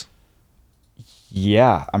Splice?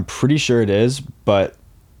 Yeah, I'm pretty sure it is, but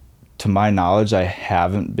to my knowledge, I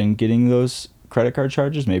haven't been getting those credit card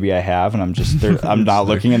charges. Maybe I have, and I'm just I'm not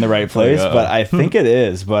looking in the right place. But I think it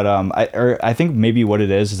is. But I think maybe what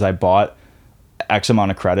it is I bought X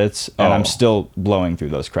amount of credits, and I'm still blowing through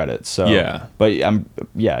those credits. So Yeah. but you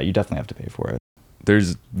definitely have to pay for it.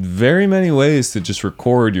 There's very many ways to just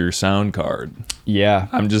record your sound card. Yeah,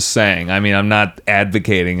 I'm just saying. I mean, I'm not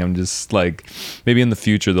advocating. I'm just like, maybe in the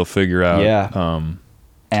future they'll figure out. Yeah.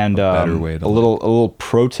 And better way to a little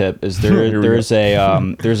pro tip is there's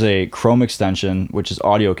a Chrome extension which is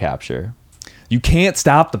audio capture. You can't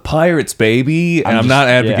stop the pirates, baby. And I'm just- not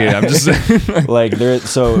advocating. yeah. I'm just saying. Like there,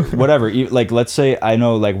 so whatever, like let's say I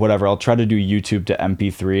know like whatever, I'll try to do YouTube to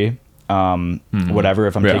MP3 whatever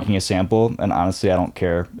if I'm Yeah. taking a sample, and honestly I don't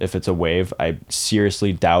care if it's a wave. I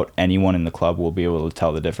seriously doubt anyone in the club will be able to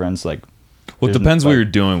tell the difference. Like, Well, it there's depends what like- you're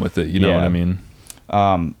doing with it. You know Yeah. what I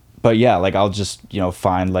mean? But yeah, like I'll just, you know,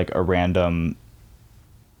 find like a random,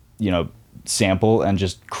 you know, sample and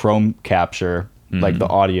just Chrome capture like the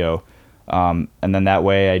audio. And then that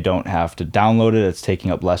way I don't have to download it. It's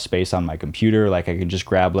taking up less space on my computer. Like I can just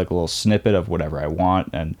grab like a little snippet of whatever I want,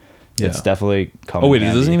 and it's Yeah. definitely coming. Oh wait, it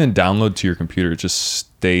handy. doesn't even download to your computer. It just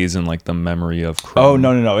stays in like the memory of Chrome. Oh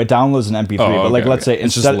no! It downloads an MP3, Oh, but like okay, let's say okay.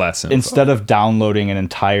 It's just instead less info. instead of downloading an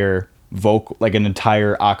entire vocal, like an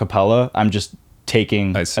entire acapella, I'm just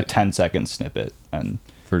taking I a see. 10-second snippet, and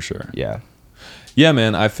For sure. yeah, Yeah,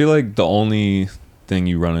 man. I feel like the only thing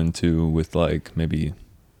you run into with like maybe,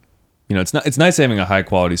 you know, it's nice having a high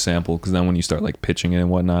quality sample, because then when you start like pitching it and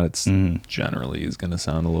whatnot, it's generally is gonna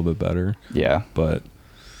sound a little bit better. yeah, But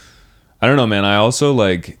I don't know, man. I also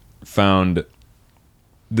like found,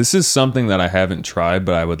 this is something that I haven't tried,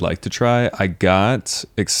 but I would like to try. I got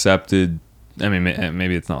accepted. I mean,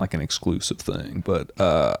 maybe it's not like an exclusive thing, but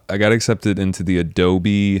I got accepted into the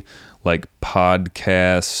Adobe like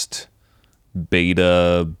podcast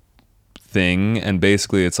beta thing, and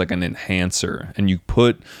basically it's like an enhancer, and you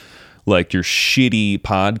put like your shitty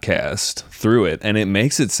podcast through it, and it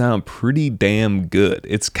makes it sound pretty damn good.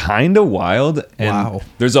 It's kind of wild, and Wow.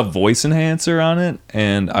 there's a voice enhancer on it,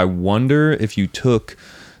 and I wonder if you took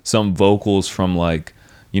some vocals from like,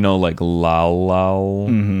 you know, like Lao,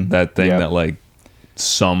 that thing Yep. that like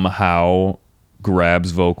somehow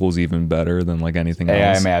grabs vocals even better than like anything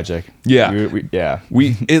AI else. magic. Yeah. Yeah.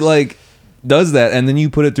 It like does that, and then you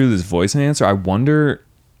put it through this voice enhancer. I wonder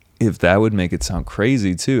if that would make it sound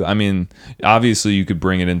crazy too. I mean, obviously you could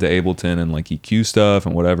bring it into Ableton and like EQ stuff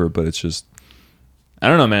and whatever, but it's just, I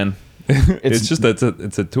don't know, man. It's just it's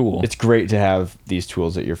a tool. It's great to have these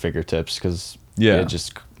tools at your fingertips, because Yeah.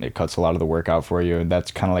 it cuts a lot of the work out for you. And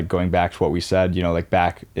that's kind of like going back to what we said, you know, like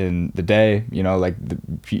back in the day, you know, like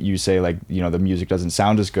you say like, you know, the music doesn't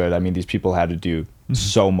sound as good. I mean, these people had to do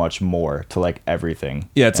so much more to like everything.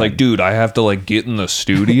 Yeah, it's like, dude, I have to like get in the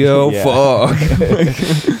studio. Yeah.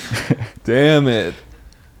 Fuck. Damn it.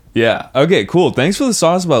 Yeah. Okay, cool. Thanks for the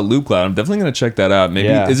sauce about Loop Cloud. I'm definitely gonna check that out. Maybe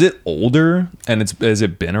is it older and has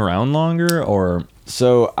it been around longer or?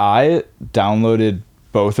 So I downloaded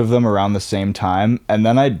both of them around the same time, and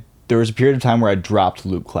then there was a period of time where I dropped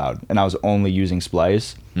Loop Cloud and I was only using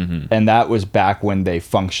Splice, and that was back when they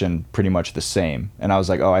functioned pretty much the same. And I was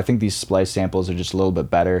like, oh, I think these Splice samples are just a little bit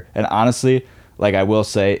better. And honestly, like I will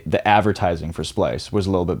say, the advertising for Splice was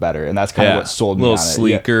a little bit better, and that's kind of what sold me. A on little it.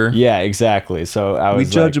 sleeker. Yeah, exactly. So I was.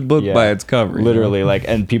 We judge a book by its cover. Literally, like,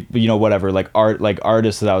 and people, whatever, like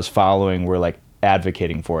artists that I was following were like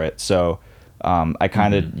advocating for it. So I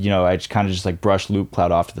kind of, I just like brushed Loop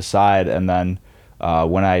Cloud off to the side, and then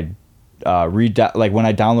when I when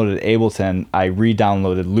I downloaded Ableton, I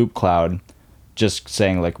re-downloaded Loop Cloud, just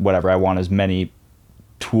saying like whatever, I want as many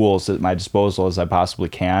tools at my disposal as I possibly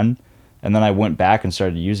can. And then I went back and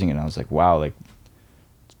started using it, and I was like, wow,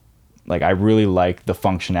 like I really like the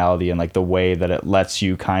functionality and like the way that it lets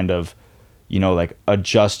you kind of, like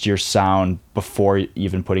adjust your sound before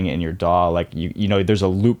even putting it in your DAW. Like there's a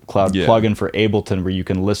Loop Cloud plugin for Ableton where you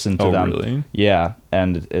can listen to them. Really? Yeah,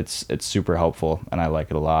 and it's super helpful, and I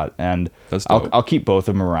like it a lot. And That's dope. I'll keep both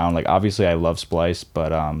of them around. Like obviously I love Splice,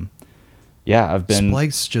 but yeah, I've been.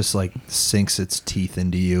 Splice just like sinks its teeth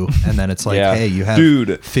into you, and then it's like, Yeah. hey, you have Dude.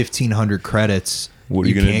 1,500 credits. What are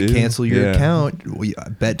you gonna can't do? cancel your Yeah. account. I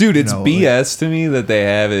bet, Dude, it's like- BS to me that they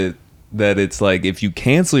have it. That it's like if you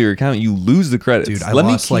cancel your account, you lose the credits. Dude, I Let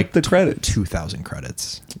me lost keep like the credits. 2,000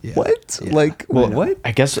 credits. Yeah. What? Yeah. Like what?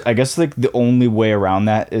 I guess like the only way around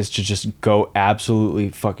that is to just go absolutely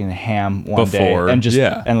fucking ham one Before, day and just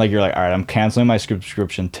yeah. and like you're like, all right, I'm canceling my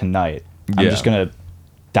subscription tonight. I'm Yeah. just gonna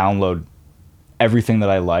download everything that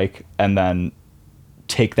I like and then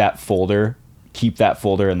take that folder, keep that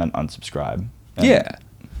folder, and then unsubscribe. And Yeah.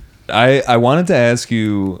 I wanted to ask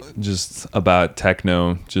you just about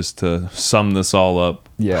techno, just to sum this all up.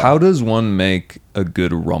 Yeah. How does one make a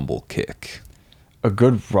good rumble kick? a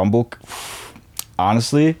good rumble,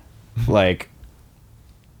 honestly, like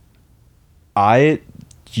I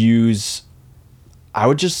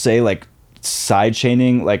would just say like side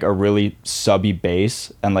chaining like a really subby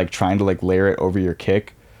bass and like trying to like layer it over your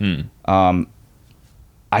kick.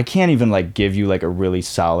 I can't even like give you like a really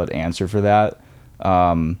solid answer for that.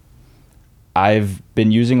 I've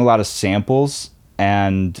been using a lot of samples,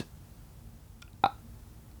 and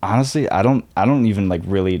honestly, I don't even like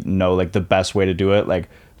really know like the best way to do it. Like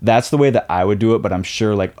that's the way that I would do it, but I'm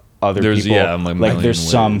sure like other There's- people yeah, like, million there's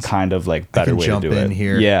some ways. kind of like I better can way jump to do in it.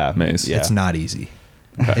 here. Yeah, Mace. yeah. It's not easy.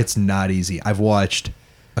 It's not easy. I've watched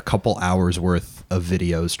a couple hours worth of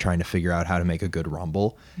videos trying to figure out how to make a good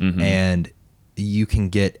rumble, and you can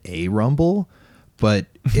get a rumble, but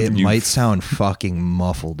it might sound fucking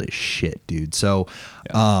muffled as shit, dude. So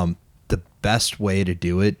the best way to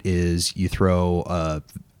do it is you throw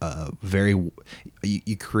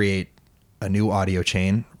you create a new audio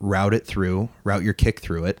chain, route your kick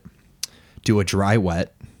through it, do a dry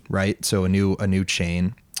wet, right? So a new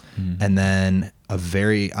chain, and then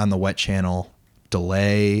on the wet channel,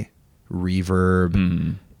 delay,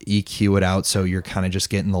 reverb, EQ it out, so you're kind of just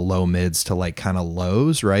getting the low mids to like kind of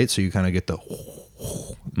lows, right? So you kind of get the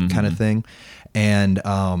kind of thing, and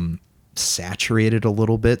saturate it a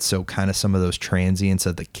little bit, so kind of some of those transients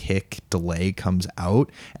of the kick delay comes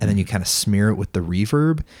out, and then you kind of smear it with the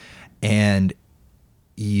reverb, and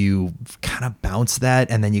you kind of bounce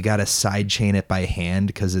that, and then you got to side chain it by hand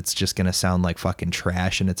because it's just going to sound like fucking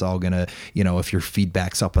trash, and it's all going to, if your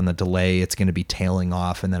feedback's up on the delay, it's going to be tailing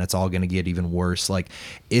off, and then it's all going to get even worse. Like,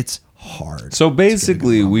 it's hard. So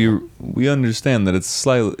basically, we understand that it's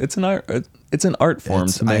an art form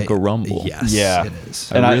to make a rumble. Yes, Yeah, it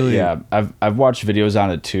is. and really- I've watched videos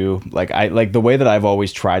on it too. Like the way that I've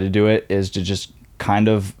always tried to do it is to just kind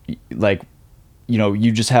of like,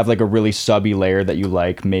 you just have like a really subby layer that you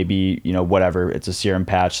like, maybe, whatever, it's a serum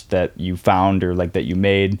patch that you found or like that you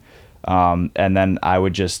made. And then I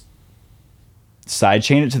would just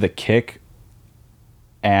sidechain it to the kick.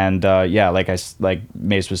 And like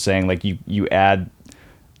Mace was saying, like you add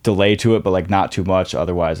delay to it, but like not too much.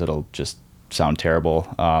 Otherwise it'll just sound terrible.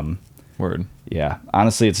 Word. Yeah,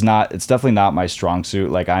 honestly, it's definitely not my strong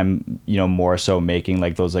suit. Like I'm, more so making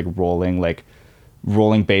like those like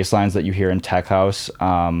rolling bass lines that you hear in tech house.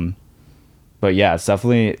 But yeah, it's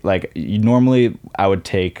definitely like normally I would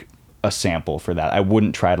take a sample for that. I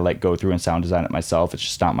wouldn't try to like go through and sound design it myself. It's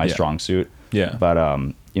just not my strong suit. Yeah. But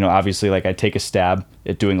obviously like I take a stab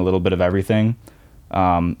at doing a little bit of everything.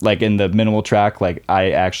 Like in the minimal track, like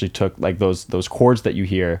I actually took like those chords that you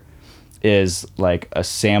hear, is like a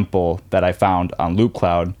sample that I found on Loop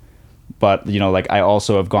Cloud. But, you know, like I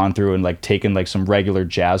also have gone through and like taken like some regular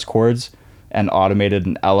jazz chords and automated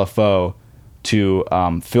an LFO to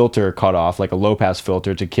filter cut off, like a low pass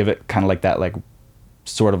filter, to give it kind of like that, like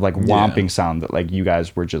sort of like whomping sound that like you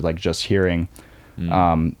guys were just hearing.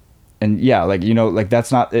 And yeah, like, you know, like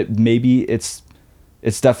that's not it. Maybe it's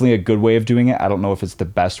definitely a good way of doing it. I don't know if it's the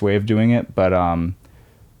best way of doing it, but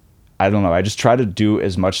I don't know. I just try to do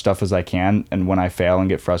as much stuff as I can, and when I fail and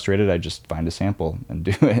get frustrated, I just find a sample and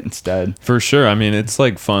do it instead. For sure. I mean, it's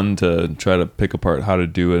like fun to try to pick apart how to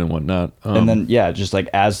do it and whatnot. And then yeah, just like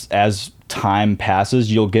as time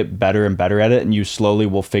passes, you'll get better and better at it, and you slowly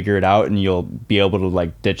will figure it out, and you'll be able to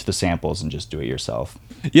like ditch the samples and just do it yourself.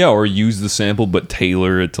 Yeah, or use the sample but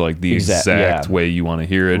tailor it to like the exact way you want to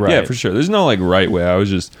hear it. Right. Yeah, for sure. There's no like right way. I was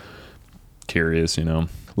just curious, you know.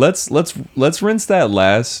 Let's rinse that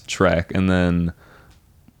last track, and then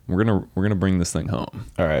we're gonna bring this thing home.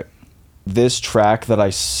 All right. This track that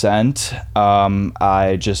I sent,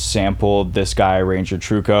 I just sampled this guy, Ranger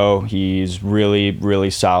Truco. He's really, really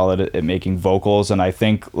solid at making vocals. And I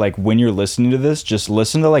think like when you're listening to this, just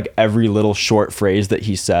listen to like every little short phrase that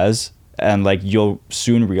he says. And like you'll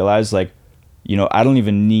soon realize like, you know, I don't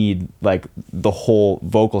even need like the whole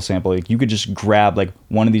vocal sample. Like you could just grab like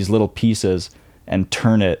one of these little pieces and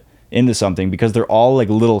turn it into something, because they're all like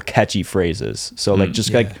little catchy phrases. So like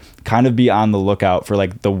just like kind of be on the lookout for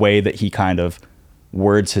like the way that he kind of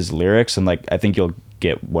words his lyrics, and like I think you'll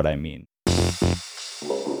get what I mean.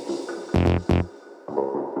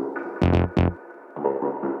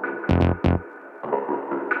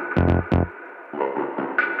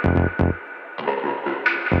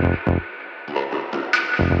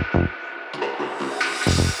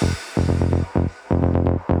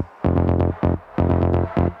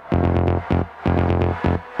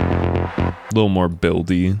 A little more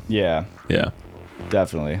buildy. Yeah, Yeah.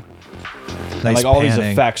 definitely. Nice And like all these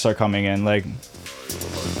panning. effects are coming in, like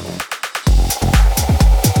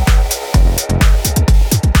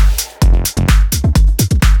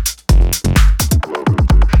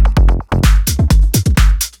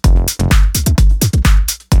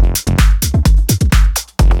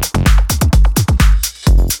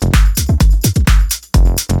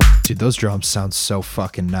Dude, those drums sound so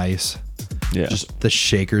fucking nice. Yeah. just The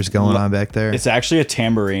shakers going on back there. it's actually a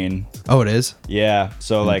tambourine. Oh, it is? Yeah.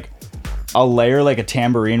 So like I'll layer like a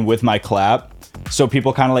tambourine with my clap, so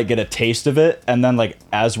people kind of like get a taste of it, and then like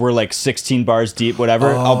as we're like 16 bars deep, whatever,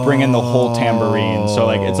 I'll bring in the whole tambourine. So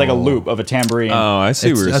like it's like a loop of a tambourine. Oh, I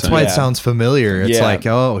see what you're That's saying. why Yeah. it sounds familiar. It's Yeah. like,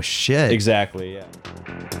 oh shit. Exactly. Yeah.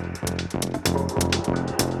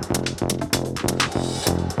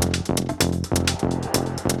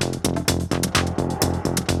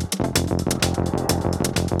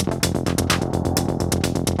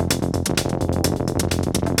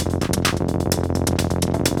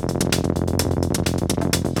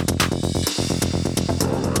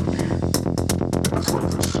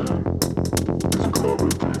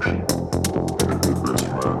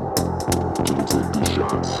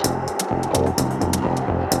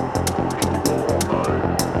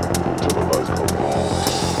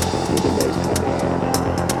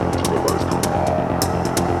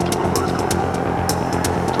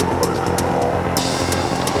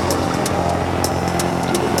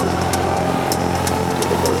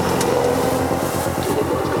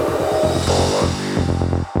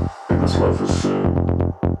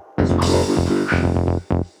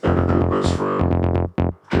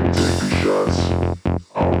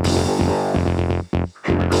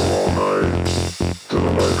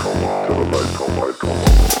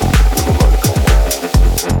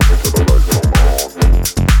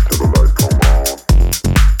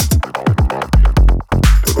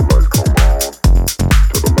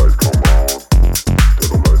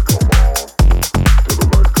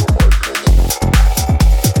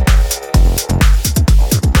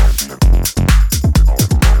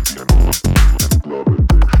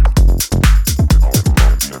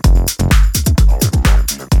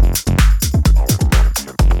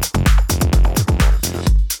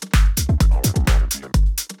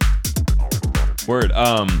 Word.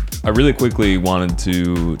 I really quickly wanted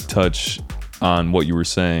to touch on what you were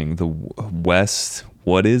saying. The West.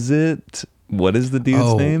 What is it? What is the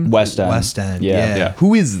dude's name? West End. West End. Yeah. Yeah. Yeah.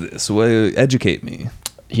 Who is this? Educate me.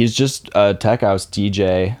 He's just a tech house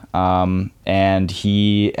DJ, and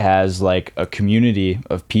he has like a community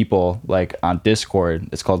of people like on Discord.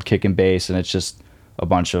 It's called Kick and Bass, and it's just a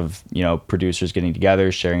bunch of, you know, producers getting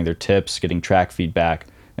together, sharing their tips, getting track feedback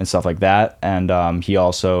and stuff like that. And he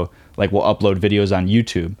also like will upload videos on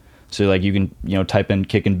YouTube. So like you can, you know, type in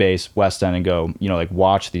kick and bass West End and go, you know, like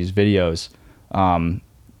watch these videos,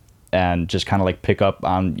 and just kind of like pick up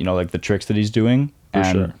on, you know, like the tricks that he's doing. For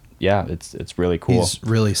sure. Yeah, it's really cool. He's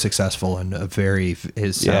really successful and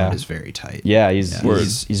his sound is very tight. Yeah,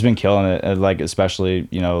 he's been killing it, and like especially,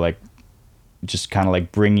 you know, like just kind of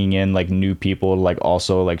like bringing in like new people to like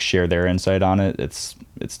also like share their insight on it. It's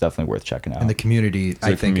definitely worth checking out. And the community,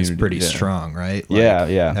 I think, is pretty strong, right? Like,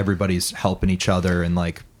 yeah. Everybody's helping each other and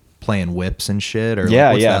like playing whips and shit. Or yeah,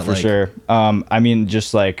 like, what's yeah, that for like? sure. I mean,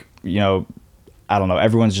 just like, you know, I don't know.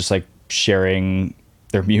 Everyone's just like sharing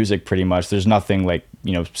their music pretty much. There's nothing like,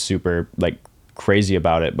 you know, super like crazy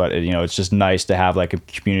about it, but you know, it's just nice to have like a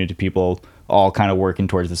community of people all kind of working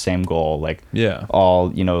towards the same goal. Like,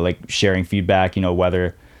 all, you know, like sharing feedback, you know,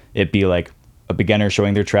 whether it be like a beginner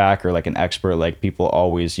showing their track or like an expert, like people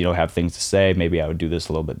always, you know, have things to say. Maybe I would do this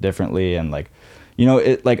a little bit differently. And like, you know,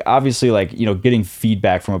 it like obviously like, you know, getting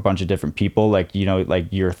feedback from a bunch of different people, like, you know, like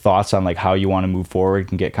your thoughts on like how you want to move forward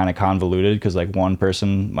can get kind of convoluted because like one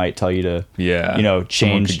person might tell you to, you know,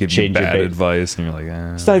 change you bad your advice and you're like,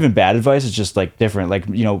 It's not even bad advice. It's just like different. Like,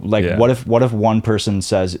 you know, like what if one person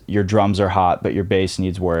says your drums are hot, but your bass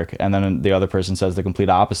needs work. And then the other person says the complete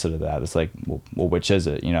opposite of that. It's like, well which is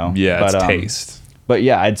it, you know? Yeah, but, it's taste. But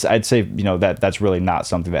yeah, I'd say, you know, that's really not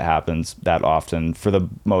something that happens that often. For the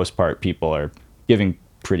most part, people are giving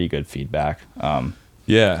pretty good feedback.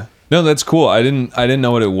 Yeah, no, that's cool. I didn't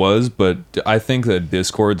know what it was, but I think that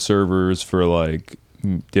Discord servers for like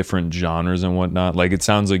different genres and whatnot, like it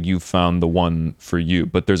sounds like you found the one for you,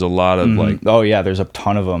 but there's a lot of like, oh yeah, there's a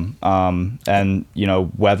ton of them. And you know,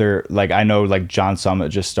 whether like, I know like John Summit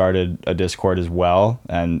just started a Discord as well,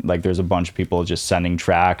 and like there's a bunch of people just sending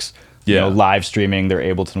tracks, you know, live streaming their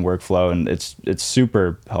Ableton workflow, and it's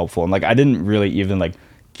super helpful. And like I didn't really even like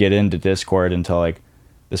get into Discord until like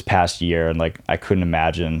this past year, and like I couldn't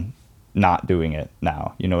imagine not doing it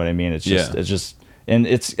now. You know what I mean? It's just and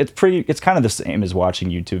it's kind of the same as watching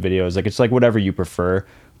YouTube videos. Like it's like whatever you prefer.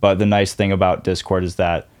 But the nice thing about Discord is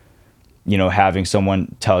that, you know, having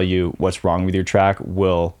someone tell you what's wrong with your track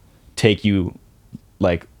will take you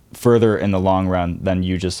like further in the long run than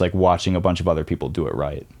you just like watching a bunch of other people do it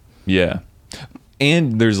right. Yeah.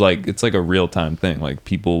 And there's like, it's like a real time thing. Like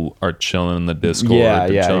people are chilling in the Discord,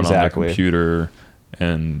 they're chilling on their computer,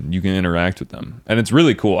 and you can interact with them. And it's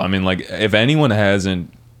really cool. I mean, like if anyone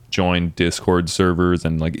hasn't joined Discord servers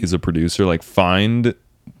and like is a producer, like find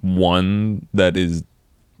one that is,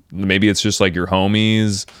 maybe it's just like your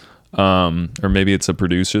homies, or maybe it's a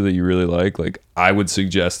producer that you really like. Like I would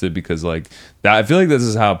suggest it because like that, I feel like this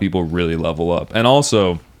is how people really level up. And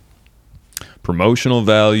also promotional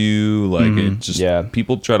value, like it just,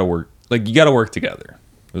 people try to work, like you got to work together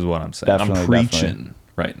is what I'm saying. Definitely, I'm preaching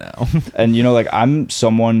right now. And you know, like I'm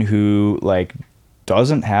someone who like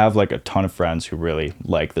doesn't have like a ton of friends who really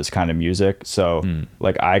like this kind of music. So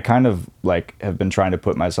like I kind of like have been trying to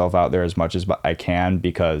put myself out there as much as I can,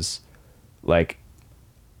 because like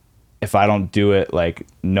if I don't do it, like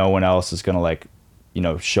no one else is going to like, you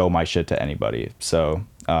know, show my shit to anybody. So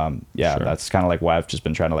that's kind of like why I've just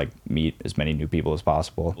been trying to like meet as many new people as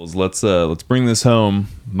possible. Let's bring this home.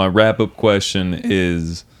 My wrap-up question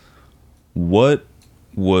is, what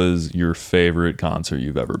was your favorite concert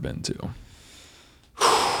you've ever been to?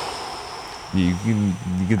 You can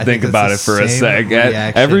think about it for a sec.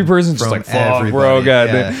 Every person's just like, fuck, bro,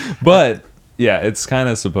 goddamn. But yeah, it's kind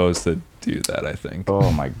of supposed to do that, I think.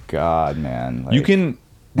 Oh my god, man! Like, you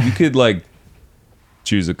could like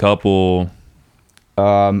choose a couple.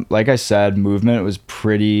 Like I said, Movement was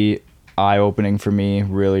pretty eye-opening for me.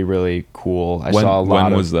 Really, really cool. I saw a lot.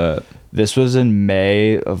 When was that? This was in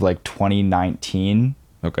May of like 2019.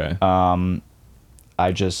 Okay.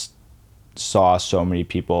 I just saw so many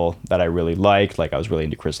people that I really liked. Like I was really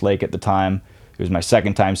into Chris Lake at the time. It was my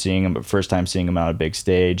second time seeing him, but first time seeing him on a big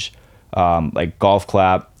stage. Like Golf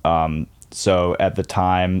Clap. So at the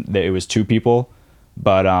time it was two people,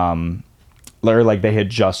 but like they had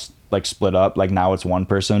just like split up. Like now it's one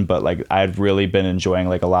person, but like I had really been enjoying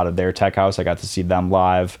like a lot of their tech house. I got to see them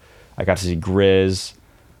live. I got to see Grizz.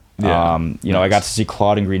 You know, I got to see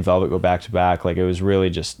Claude and Green Velvet go back to back. Like it was really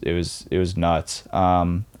just, it was nuts.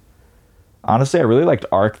 Honestly, I really liked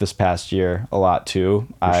Arc this past year a lot too.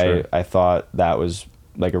 I thought that was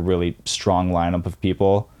like a really strong lineup of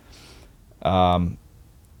people. Yeah,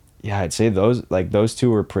 I'd say those two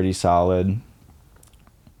were pretty solid.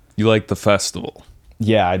 You like the festival?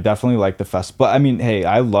 Yeah, I definitely like the festival. But I mean, hey,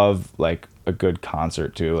 I love like a good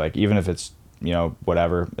concert too. Like even if it's, you know,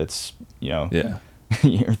 whatever, it's, you know,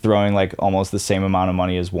 you're throwing like almost the same amount of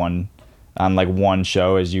money as one one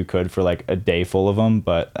show as you could for like a day full of them.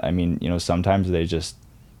 But I mean, you know, sometimes they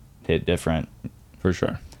hit different. For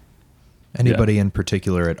sure. Anybody in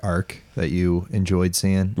particular at ARC that you enjoyed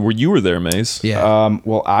seeing? You were there, Mace. Yeah.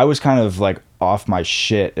 Well, I was kind of like off my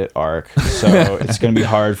shit at ARC, so it's gonna be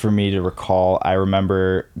hard for me to recall. I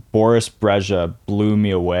remember Boris Brejcha blew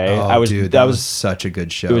me away. Oh, dude, that was such a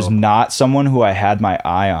good show. It was not someone who I had my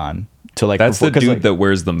eye on to like. That's the before- 'cause, dude like, that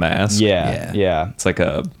wears the mask. Yeah. It's like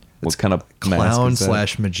what kind of clown mask is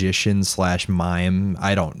that? / magician / mime.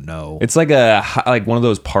 I don't know. It's like like one of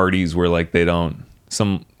those parties where like they don't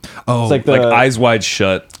Oh, It's like like the Eyes Wide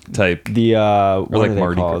Shut type. the what like are they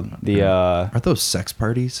Mardi called? Gras. The aren't those sex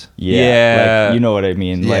parties? Yeah. like, you know what I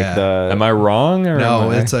mean. Yeah. Like the Am I wrong or No, am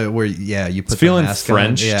I- it's where you put It's feeling the mask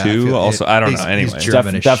French on. Yeah, too. Also, I don't know. Anyway, he's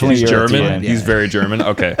German as Definitely shit. He's German. European. He's very German.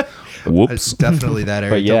 Okay. Whoops. It's definitely that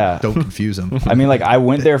area. But yeah. don't confuse him. I mean, like I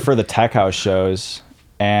went there for the tech house shows,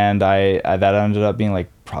 and I that ended up being like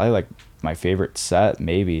probably like my favorite set,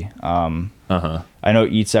 maybe. I know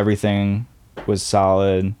Eats Everything was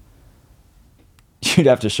solid. You'd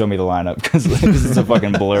have to show me the lineup because it's a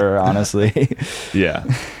fucking blur, honestly. Yeah,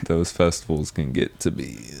 those festivals can get to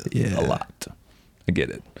be a lot. I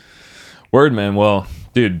get it. Word, man. Well,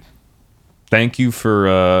 dude, thank you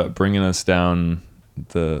for bringing us down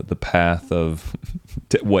the path of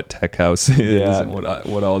what tech house is Yeah. and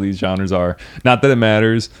what all these genres are. Not that it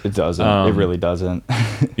matters. It doesn't. It really doesn't.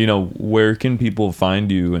 Where can people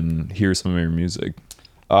find you and hear some of your music?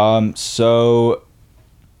 So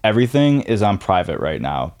everything is on private right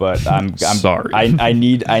now, but I'm Sorry. I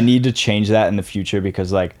need to change that in the future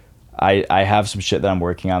because like I have some shit that I'm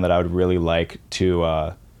working on that I would really like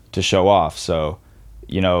to show off. So,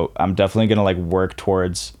 I'm definitely gonna like work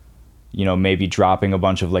towards, maybe dropping a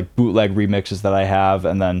bunch of like bootleg remixes that I have,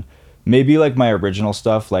 and then maybe like my original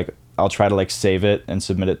stuff, like I'll try to like save it and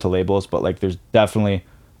submit it to labels. But like there's definitely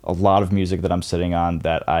a lot of music that I'm sitting on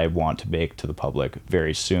that I want to make to the public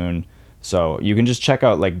very soon. So you can just check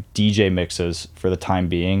out like DJ mixes for the time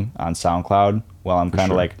being on SoundCloud while I'm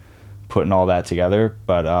kind of like putting all that together.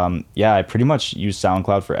 But yeah, I pretty much use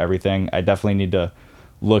SoundCloud for everything. I definitely need to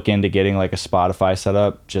look into getting like a Spotify set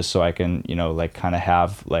up just so I can, like kind of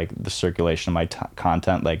have like the circulation of my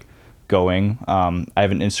content like going. I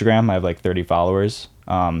have an Instagram. I have like 30 followers.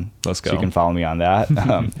 Let's go. So you can follow me on that.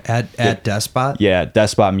 At Despot. Yeah,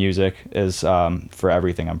 Despot Music is for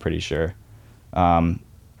everything, I'm pretty sure.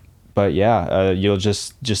 But yeah, you'll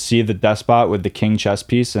just see the Despot with the king chess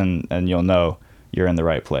piece, and you'll know you're in the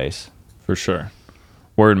right place. For sure.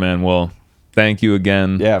 Word, man. Well, thank you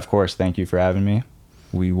again. Yeah, of course. Thank you for having me.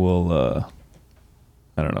 We will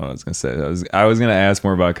I don't know what I was gonna say. I was gonna ask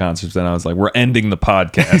more about concerts, and I was like, we're ending the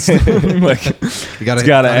podcast. Like, You gotta it's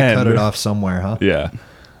gotta end. cut it off somewhere, huh? Yeah.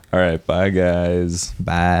 All right. Bye, guys.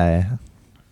 Bye.